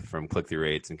out like from click-through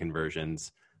rates and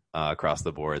conversions across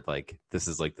the board, like this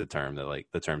is like the terms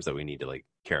that we need to like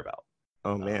care about.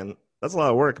 Oh man, that's a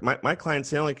lot of work. My clients,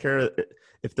 they only care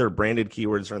if their branded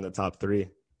keywords are in the top 3.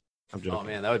 I'm joking. Oh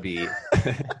man, that would be.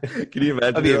 Can you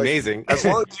imagine? That'd be amazing. As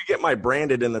long as you get my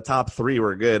branded in the top 3,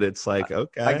 we're good. It's like,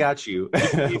 okay, I got you.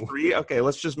 3. Okay,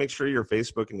 let's just make sure your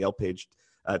Facebook and Yelp page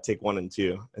take 1 and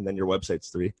 2, and then your website's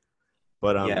 3.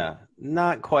 But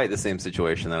not quite the same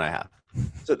situation that I have.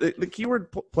 So the keyword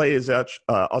play is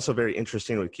also very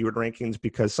interesting with keyword rankings,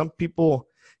 because some people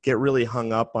get really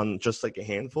hung up on just like a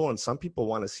handful, and some people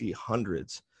want to see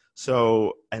hundreds.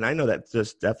 So, and I know that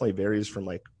just definitely varies from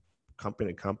like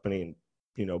company to company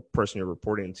and, person you're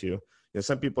reporting to.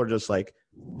 Some people are just like,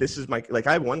 this is I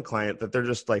have one client that they're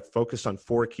just like focused on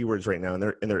 4 keywords right now, and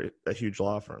they're a huge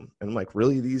law firm. And I'm like,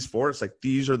 really, these 4? It's like,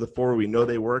 these are the 4 we know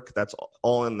they work. That's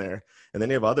all in there. And then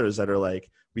you have others that are like,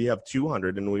 we have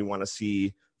 200 and we want to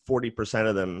see 40%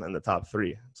 of them in the top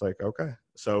 3. It's like, okay.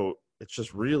 So it's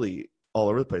just really all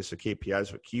over the place. The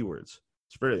KPIs with keywords.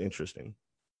 It's very interesting.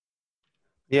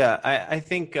 Yeah, I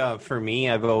think for me,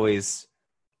 I've always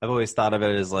thought of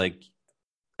it as like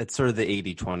it's sort of the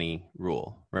 80-20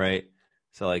 rule, right?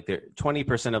 So like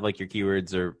 20% of like your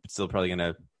keywords are still probably going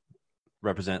to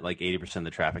represent like 80% of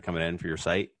the traffic coming in for your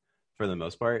site for the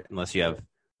most part, unless you have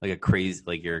like a crazy,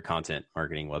 like your content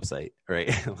marketing website, right?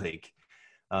 Like,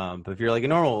 but if you're like a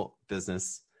normal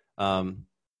business,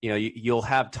 you'll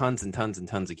have tons and tons and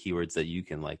tons of keywords that you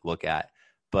can like look at,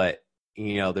 but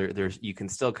there's you can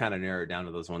still kind of narrow it down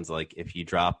to those ones. Like if you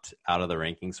dropped out of the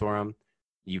rankings for them,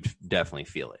 you definitely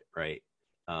feel it, right?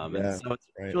 And so it's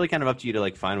really kind of up to you to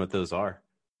like find what those are,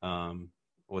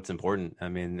 what's important. I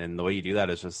mean, and the way you do that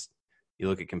is just you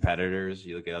look at competitors,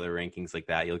 you look at other rankings like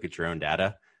that, you look at your own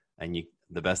data, and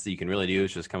the best that you can really do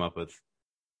is just come up with,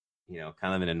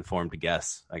 kind of an informed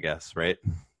guess, I guess, right?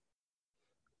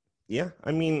 Yeah,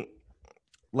 I mean,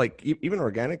 like even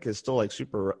organic is still like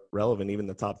super relevant, even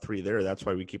the top 3 there. That's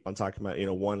why we keep on talking about,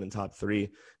 1 and top 3,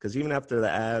 because even after the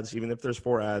ads, even if there's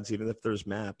 4 ads, even if there's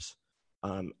maps,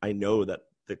 I know that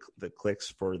the clicks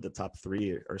for the top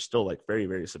 3 are still like very,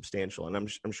 very substantial. And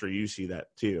I'm sure you see that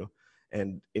too.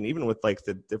 And even with like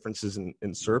the differences in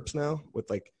SERPs now with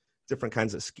like different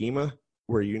kinds of schema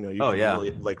where, you can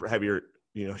really like have your,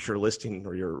 your listing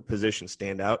or your position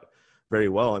stand out very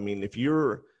well. I mean, if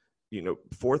you're,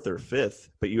 4th or 5th,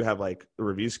 but you have like a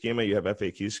review schema, you have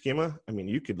FAQ schema, I mean,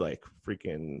 you could like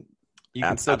freaking, you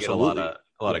can still get a lot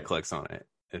of clicks on it.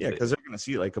 Yeah, because they're going to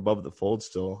see like above the fold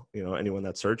still, anyone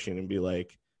that's searching and be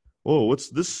like, whoa, what's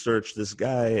this search? This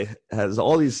guy has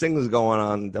all these things going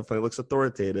on, definitely looks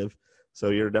authoritative. So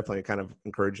you're definitely kind of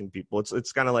encouraging people.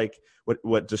 It's kind of like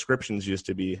what descriptions used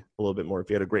to be a little bit more. If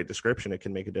you had a great description, it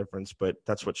can make a difference. But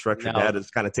that's what structured data is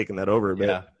kind of taking that over a bit.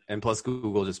 Yeah, and plus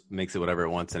Google just makes it whatever it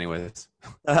wants anyways.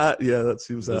 Yeah, that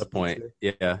seems at this point.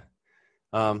 Yeah.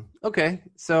 Okay,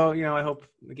 so I hope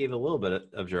we gave a little bit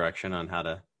of direction on how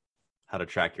to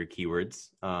track your keywords.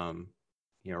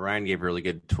 Ryan gave a really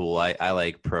good tool. I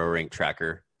like ProRank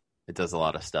Tracker. It does a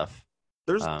lot of stuff.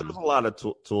 There's a lot of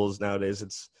tools nowadays.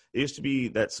 It used to be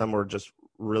that some were just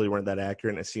really weren't that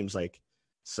accurate, and it seems like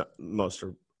most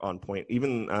are on point.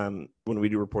 Even when we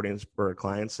do reporting for our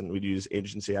clients and we use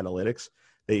agency analytics,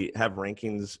 they have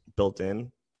rankings built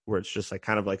in where it's just like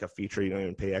kind of like a feature. You don't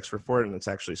even pay extra for it, and it's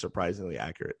actually surprisingly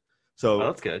accurate. So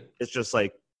that's good. It's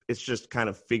just kind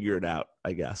of figured out,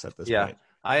 I guess, at this point.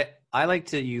 I like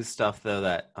to use stuff though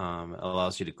that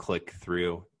allows you to click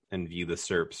through and view the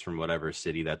SERPs from whatever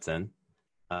city that's in.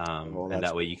 And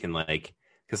that way you can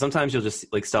because sometimes you'll just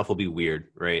stuff will be weird,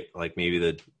 right? Like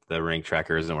maybe the rank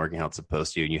tracker isn't working how it's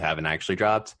supposed to and you haven't actually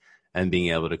dropped, and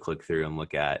being able to click through and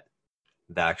look at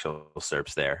the actual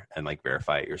SERPs there and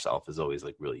verify it yourself is always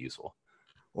really useful.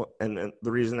 Well, and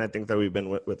the reason I think that we've been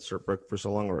with SERPBrook for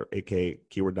so long, or aka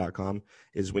keyword.com,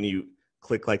 is when you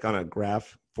click on a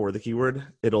graph for the keyword,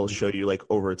 it'll show you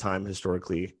over time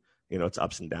historically, it's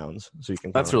ups and downs. So you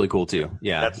can. That's really cool too.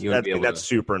 Yeah. That's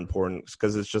super important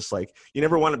because it's just you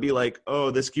never want to be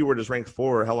oh, this keyword is ranked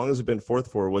 4. How long has it been 4th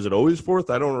for? Was it always 4th?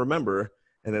 I don't remember.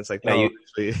 And it's no,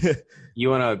 you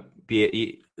want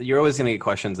to you're always going to get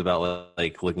questions about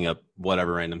looking up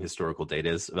whatever random historical data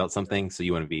is about something. So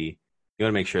you want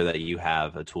to make sure that you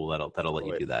have a tool that'll let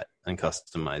you do that and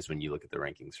customize when you look at the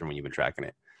rankings from when you've been tracking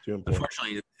it.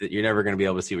 Unfortunately, you're never going to be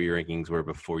able to see what your rankings were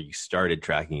before you started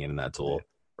tracking it in that tool.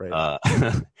 Right.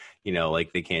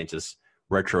 They can't just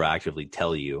retroactively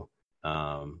tell you.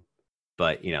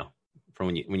 But from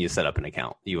when you set up an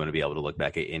account, you want to be able to look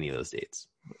back at any of those dates.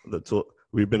 The tool,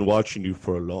 we've been watching you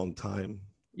for a long time.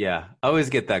 Yeah, I always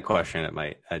get that question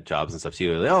at jobs and stuff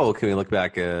too. Oh, can we look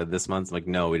back this month? I'm like,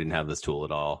 no, we didn't have this tool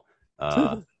at all.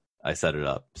 I set it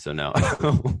up, so no.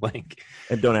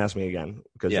 And don't ask me again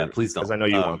please don't, because I know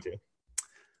you want to.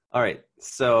 All right,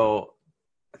 so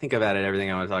I think I've added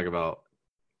everything I want to talk about.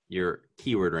 Your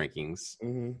keyword rankings.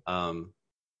 Mm-hmm.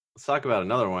 Let's talk about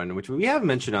another one, which we have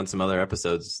mentioned on some other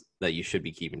episodes that you should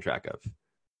be keeping track of,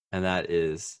 and that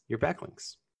is your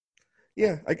backlinks.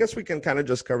 Yeah, I guess we can kind of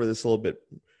just cover this a little bit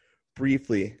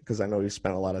briefly because I know we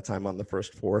spent a lot of time on the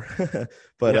first 4.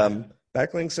 But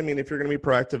backlinks, I mean, if you're going to be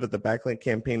proactive at the backlink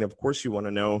campaign, of course you want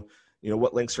to know,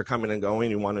 what links are coming and going.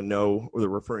 You want to know the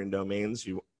referring domains.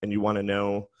 You want to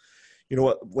know,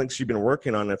 what links you've been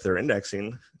working on if they're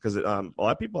indexing, because a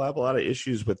lot of people have a lot of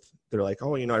issues with, they're like,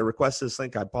 oh, I request this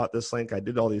link, I bought this link, I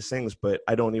did all these things, but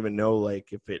I don't even know if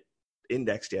it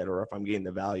indexed yet or if I'm getting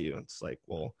the value. It's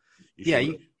well,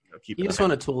 you just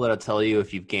want a tool that'll tell you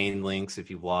if you've gained links, if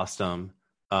you've lost them,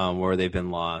 where they've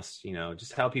been lost,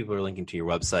 just how people are linking to your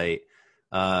website.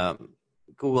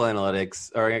 Google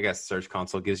Analytics, or I guess Search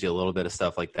Console gives you a little bit of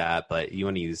stuff like that, but you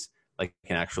want to use like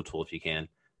an actual tool if you can.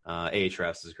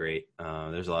 Ahrefs is great.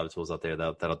 There's a lot of tools out there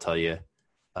that'll tell you.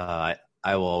 I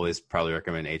will always probably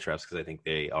recommend Ahrefs because I think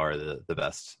they are the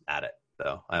best at it.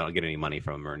 So I don't get any money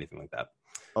from them or anything like that.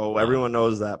 Oh, everyone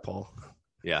knows that, Paul.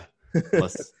 Yeah.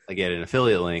 Unless I get an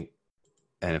affiliate link.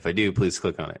 And if I do, please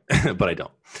click on it. But I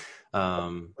don't.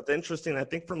 But the interesting, I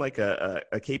think from like a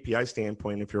KPI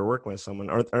standpoint, if you're working with someone,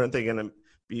 aren't they going to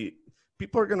be,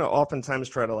 people are going to oftentimes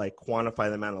try to like quantify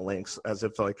the amount of links as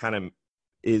if like kind of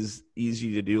is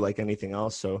easy to do like anything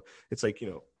else. So it's like,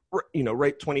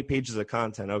 write 20 pages of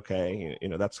content. Okay.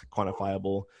 That's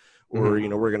quantifiable. Or,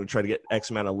 we're going to try to get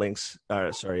X amount of links,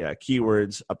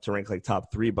 keywords up to rank like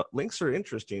top 3. But links are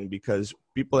interesting because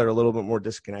people that are a little bit more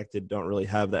disconnected don't really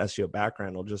have the SEO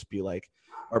background. It'll just be like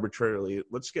arbitrarily,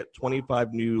 let's get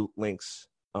 25 new links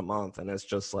a month. And it's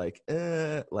just like,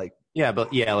 like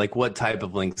what type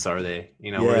of links are they?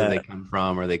 Where do they come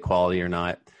from? Are they quality or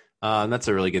not? That's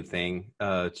a really good thing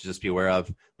to just be aware of.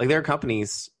 Like there are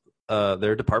companies,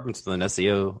 there are departments within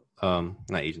SEO,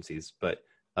 not agencies, but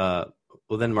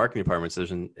within marketing departments,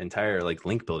 there's an entire like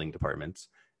link building departments,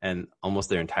 and almost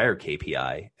their entire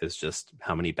KPI is just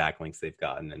how many backlinks they've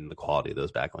gotten and the quality of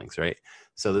those backlinks, right?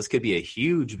 So this could be a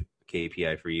huge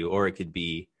KPI for you, or it could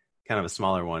be kind of a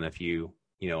smaller one if you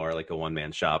are like a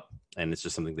one-man shop and it's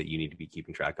just something that you need to be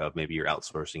keeping track of. Maybe you're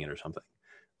outsourcing it or something.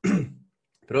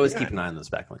 But always keep an eye on those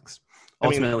backlinks.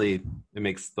 Ultimately, it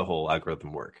makes the whole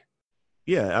algorithm work.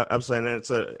 Yeah, absolutely. And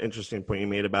it's an interesting point you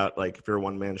made about like if you're a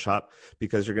one-man shop,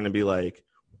 because you're going to be like,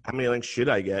 how many links should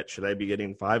I get? Should I be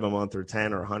getting 5 a month or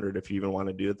 10 or 100 if you even want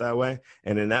to do it that way?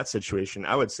 And in that situation,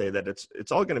 I would say that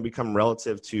it's all going to become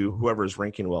relative to whoever's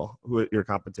ranking well, who your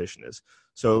competition is.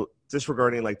 So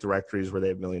disregarding like directories where they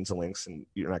have millions of links and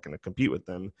you're not going to compete with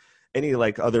them, any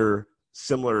like other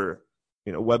similar,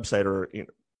 website or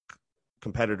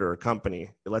competitor or company,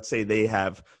 let's say they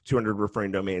have 200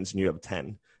 referring domains and you have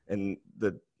 10. And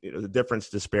the difference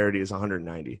disparity is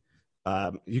 190.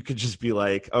 You could just be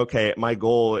like, okay, my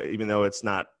goal, even though it's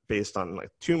not based on like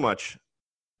too much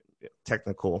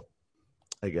technical,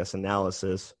 I guess,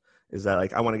 analysis, is that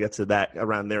like I want to get to that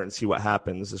around there and see what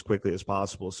happens as quickly as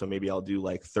possible. So maybe I'll do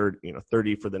like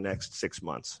 30 for the next 6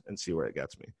 months and see where it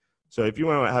gets me. So if you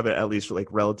want to have it at least like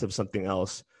relative something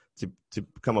else to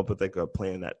come up with like a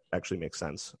plan that actually makes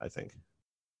sense, I think.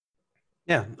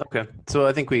 Yeah. Okay. So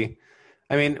I think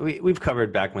we've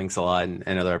covered backlinks a lot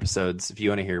in other episodes. If you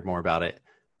want to hear more about it,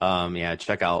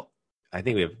 check out, I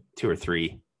think we have 2 or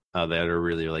 3 that are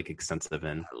really like extensive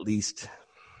in at least.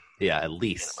 Yeah, at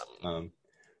least. So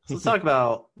let's talk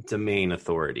about domain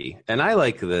authority. And I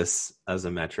like this as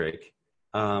a metric.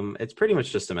 It's pretty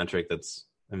much just a metric that's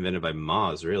invented by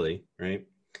Moz, really, right?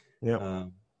 Yeah.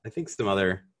 I think some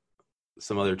other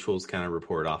tools kind of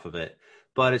report off of it,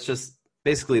 but it's just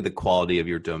basically the quality of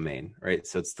your domain, right?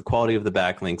 So it's the quality of the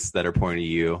backlinks that are pointing to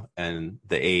you and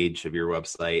the age of your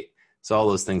website. So all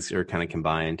those things are kind of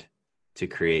combined to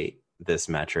create this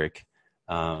metric.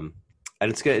 And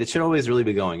it's good. It should always really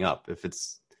be going up. If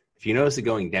you notice it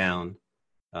going down,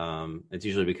 it's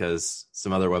usually because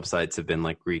some other websites have been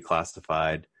like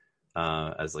reclassified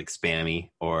as like spammy,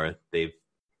 or they've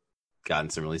gotten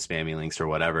some really spammy links or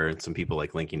whatever, and some people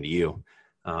like linking to you.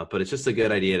 But it's just a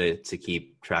good idea to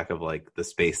keep track of like the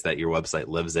space that your website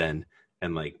lives in,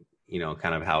 and like,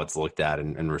 kind of how it's looked at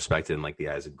and respected in like the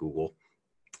eyes of Google.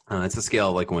 It's a scale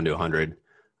of like 1 to 100.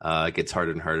 It gets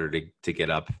harder and harder to get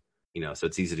up, so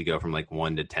it's easy to go from like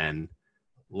 1 to 10,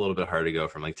 a little bit harder to go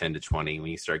from like 10 to 20.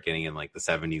 When you start getting in like the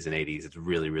 70s and 80s, it's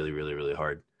really, really, really, really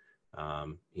hard.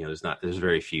 There's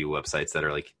very few websites that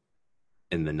are like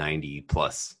in the 90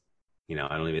 plus,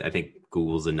 I think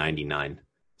Google's a 99.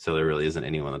 So there really isn't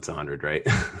anyone that's 100, right?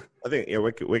 I think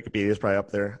Wikipedia is probably up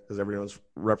there because everyone's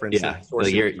referencing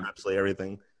sourcing absolutely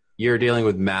everything. You're dealing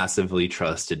with massively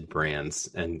trusted brands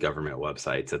and government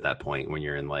websites at that point when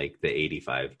you're in like the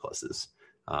 85 pluses.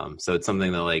 So it's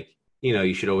something that like,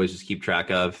 you should always just keep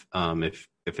track of.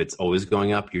 If it's always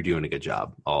going up, you're doing a good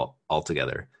job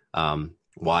altogether.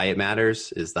 Why it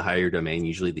matters is the higher your domain,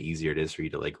 usually the easier it is for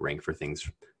you to like rank for things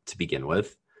to begin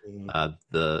with.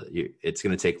 It's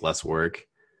going to take less work,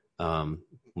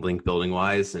 link building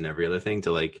wise and every other thing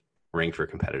to like rank for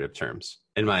competitive terms,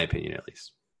 in my opinion, at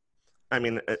least. I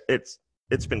mean, it's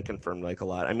been confirmed like a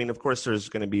lot. I mean, of course there's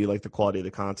going to be like the quality of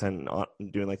the content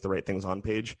and doing like the right things on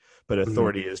page, but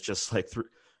authority is just like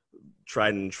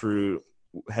tried and true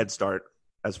head start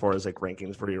as far as like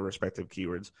rankings for your respective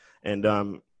keywords. And,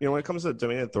 when it comes to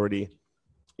domain authority,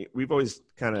 we've always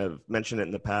kind of mentioned it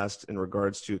in the past in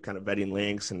regards to kind of vetting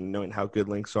links and knowing how good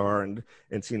links are and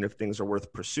seeing if things are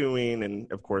worth pursuing.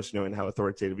 And of course, knowing how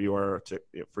authoritative you are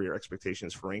for your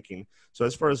expectations for ranking. So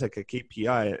as far as like a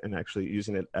KPI and actually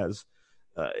using it as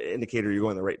indicator you're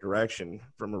going the right direction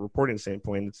from a reporting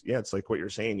standpoint, it's like what you're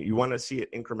saying. You want to see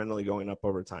it incrementally going up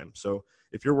over time. So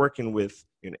if you're working with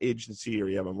an agency or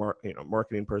you have a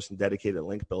marketing person dedicated to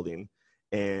link building,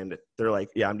 and they're like,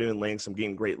 yeah, I'm doing links, I'm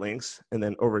getting great links, and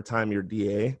then over time your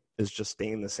DA is just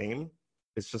staying the same,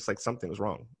 it's just like something's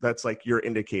wrong. That's like your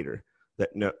indicator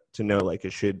to know like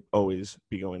it should always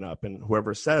be going up. And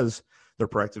whoever says they're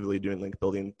proactively doing link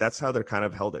building, that's how they're kind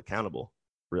of held accountable,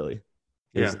 really.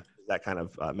 Yeah. That kind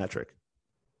of metric.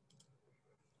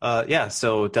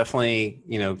 So definitely,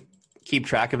 keep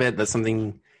track of it. That's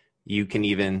something you can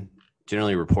even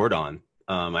generally report on.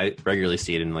 I regularly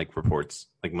see it in like reports,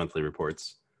 like monthly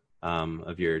reports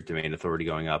of your domain authority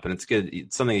going up. And it's good.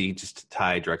 It's something that you just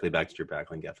tie directly back to your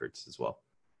backlink efforts as well.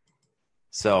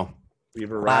 So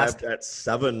we've arrived at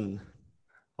 7.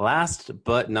 Last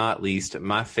but not least,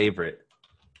 my favorite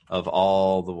of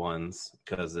all the ones,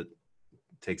 because it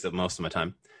takes up most of my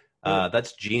time.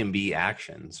 That's GMB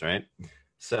actions, right?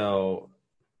 So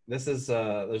this is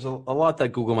there's a lot that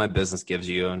Google My Business gives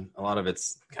you, and a lot of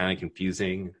it's kind of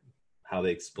confusing. How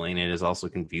they explain it is also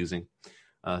confusing.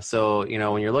 So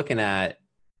when you're looking at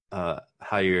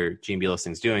how your GMB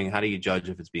listing is doing, how do you judge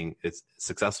if it's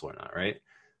successful or not, right?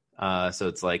 So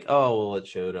it's like, it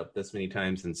showed up this many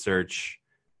times in search,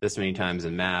 this many times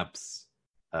in maps,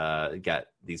 got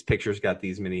these pictures, got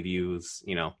these many views.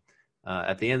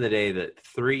 At the end of the day, the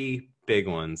 3 big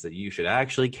ones that you should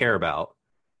actually care about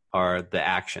are the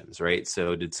actions, right?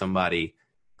 So did somebody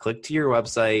click to your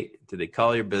website? Did they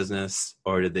call your business?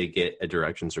 Or did they get a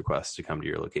directions request to come to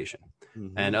your location?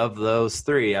 Mm-hmm. And of those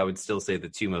 3, I would still say the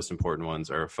 2 most important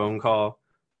ones are a phone call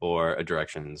or a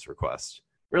directions request.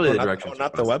 Really, directions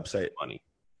not the website. Money.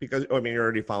 Because, you're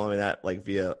already following that like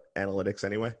via analytics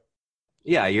anyway.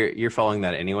 Yeah, you're following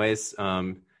that anyways.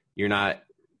 You're not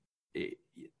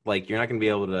going to be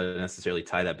able to necessarily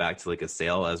tie that back to like a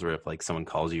sale, as where if like someone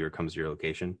calls you or comes to your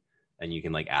location and you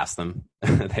can like ask them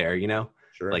there,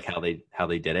 sure. Like how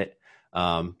they did it.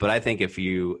 But I think if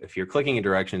you're clicking a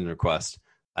directions request,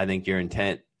 I think your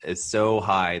intent is so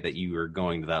high that you are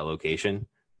going to that location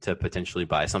to potentially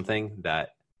buy something that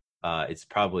it's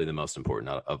probably the most important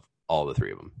of all the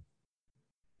 3 of them.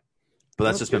 But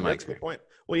that's just been my experience. Point.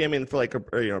 Well, for like a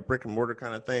brick and mortar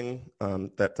kind of thing,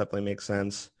 that definitely makes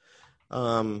sense.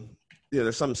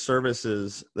 There's some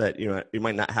services that you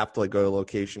might not have to like go to a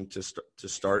location to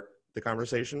start the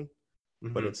conversation,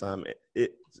 mm-hmm. But it's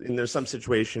and there's some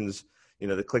situations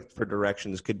the click for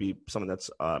directions could be someone that's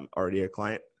already a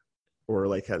client or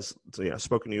like has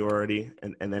spoken to you already,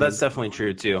 and then that's definitely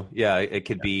true too. Yeah, it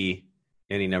could be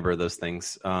any number of those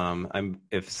things.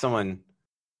 If someone,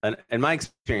 in my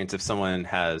experience, if someone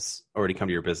has already come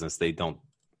to your business, they don't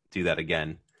do that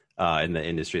again. In the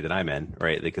industry that I'm in,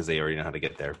 right? Because they already know how to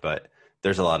get there. But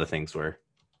there's a lot of things where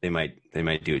they might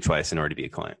do it twice in order to be a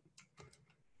client.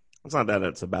 It's not that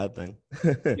it's a bad thing.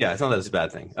 Yeah, it's not that it's a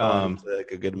bad thing.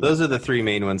 Those are the 3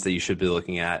 main ones that you should be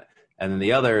looking at. And then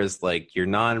the other is like your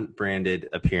non-branded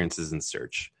appearances in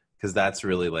search, because that's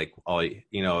really like all,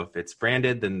 if it's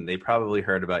branded, then they probably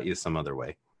heard about you some other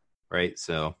way, right?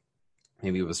 So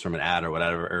maybe it was from an ad or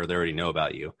whatever, or they already know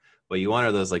about you. What you want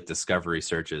are those like discovery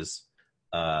searches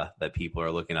that people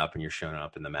are looking up and you're showing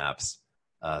up in the maps.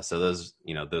 So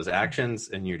those actions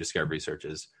and your discovery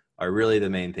searches are really the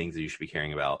main things that you should be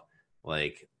caring about.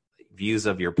 Like views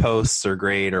of your posts are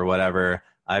great or whatever.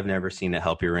 I've never seen it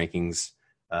help your rankings.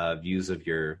 Views of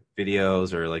your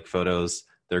videos or like photos,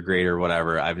 they're great or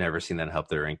whatever. I've never seen that help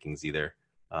their rankings either,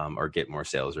 or get more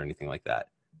sales or anything like that.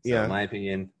 So in my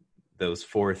opinion, those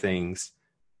 4 things,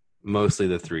 mostly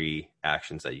the 3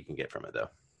 actions that you can get from it though.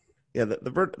 Yeah,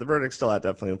 the verdict's still out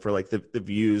definitely for like the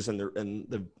views and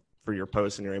the for your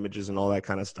posts and your images and all that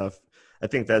kind of stuff. I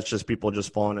think that's just people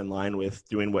just falling in line with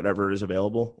doing whatever is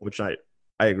available, which I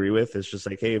agree with. It's just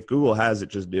like, hey, if Google has it,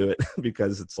 just do it,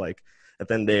 because it's like at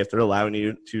the end of the day, if they're allowing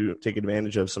you to take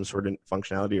advantage of some sort of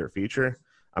functionality or feature,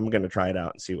 I'm going to try it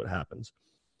out and see what happens.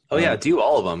 Oh yeah, do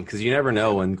all of them, because you never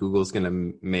know when Google's going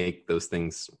to make those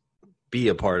things be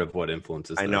a part of what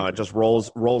influences them. I know, it just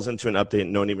rolls into an update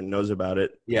and no one even knows about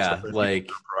it. Yeah, like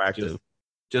proactive.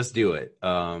 Just do it.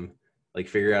 Like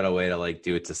figure out a way to like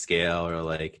do it to scale or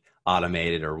like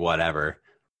automate it or whatever,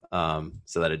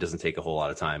 so that it doesn't take a whole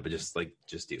lot of time. But just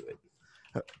do it.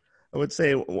 I would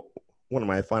say one of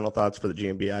my final thoughts for the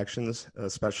GMB actions,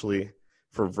 especially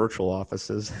for virtual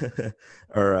offices,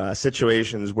 are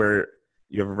situations where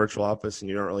you have a virtual office and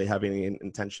you don't really have any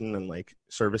intention on like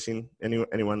servicing anyone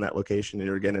in that location, and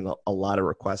you're getting a lot of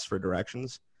requests for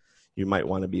directions, you might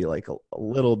want to be like a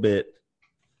little bit,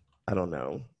 I don't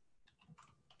know,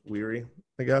 weary,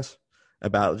 I guess,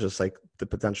 about just like the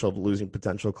potential of losing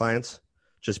potential clients,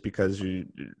 just because a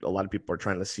lot of people are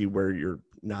trying to see where your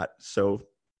not so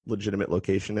legitimate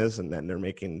location is, and then they're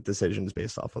making decisions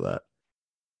based off of that.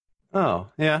 Oh,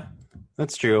 yeah,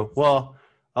 that's true. Well,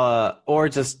 or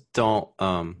just don't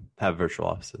have virtual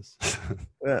offices.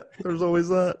 Yeah, there's always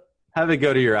that. Have it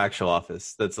go to your actual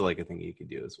office. That's like a thing you could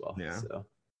do as well. Yeah. So,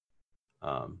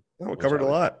 we covered a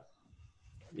lot.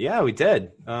 Yeah, we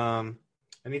did.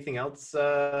 Anything else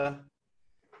you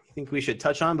think we should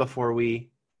touch on before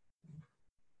we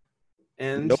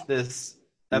end this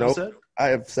episode? Nope. I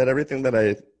have said everything that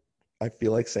I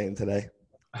feel like saying today.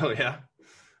 Oh, yeah.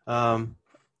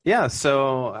 Yeah,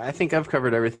 so I think I've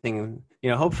covered everything.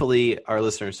 Hopefully our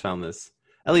listeners found this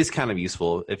at least kind of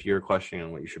useful if you're questioning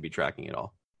on what you should be tracking at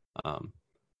all.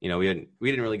 We didn't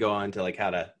really go on to like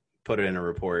how to put it in a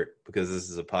report, because this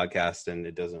is a podcast and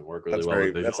it doesn't work really well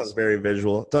with visuals. That sounds very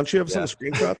visual. Don't you have some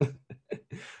screenshots?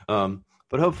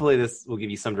 But hopefully this will give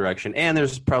you some direction, and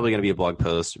there's probably going to be a blog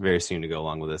post very soon to go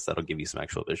along with this that'll give you some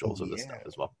actual visuals of this stuff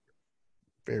as well.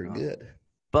 Very good.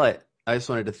 But I just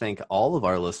wanted to thank all of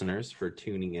our listeners for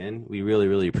tuning in. We really,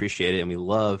 really appreciate it, and we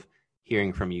love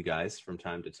hearing from you guys from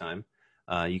time to time.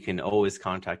 You can always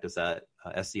contact us at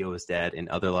SEOisDead and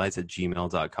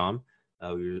otherlies@gmail.com.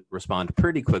 We respond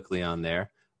pretty quickly on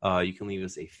there. You can leave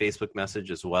us a Facebook message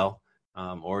as well,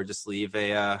 or just leave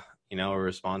a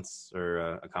response or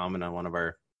a comment on one of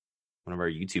our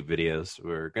YouTube videos.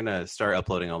 We're gonna start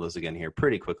uploading all those again here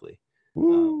pretty quickly.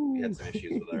 We had some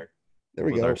issues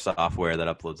with our software that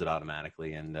uploads it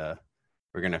automatically, and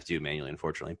we're gonna have to do it manually,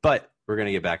 unfortunately. But we're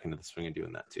gonna get back into the swing of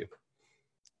doing that too.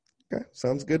 Okay,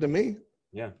 sounds good to me.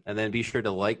 Yeah, and then be sure to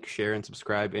like, share, and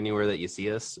subscribe anywhere that you see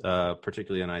us,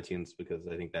 particularly on iTunes, because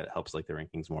I think that helps like the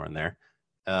rankings more in there,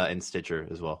 and Stitcher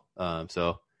as well.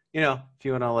 So if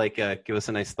you want to give us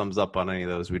a nice thumbs up on any of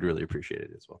those, we'd really appreciate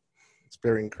it as well. It's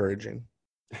very encouraging.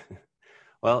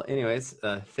 Well, anyways,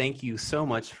 thank you so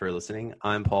much for listening.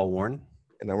 I'm Paul Warren.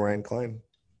 And I'm Ryan Klein.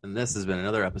 And this has been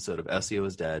another episode of SEO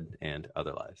is Dead and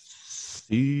Other Lies.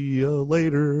 See you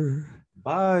later.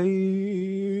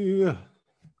 Bye.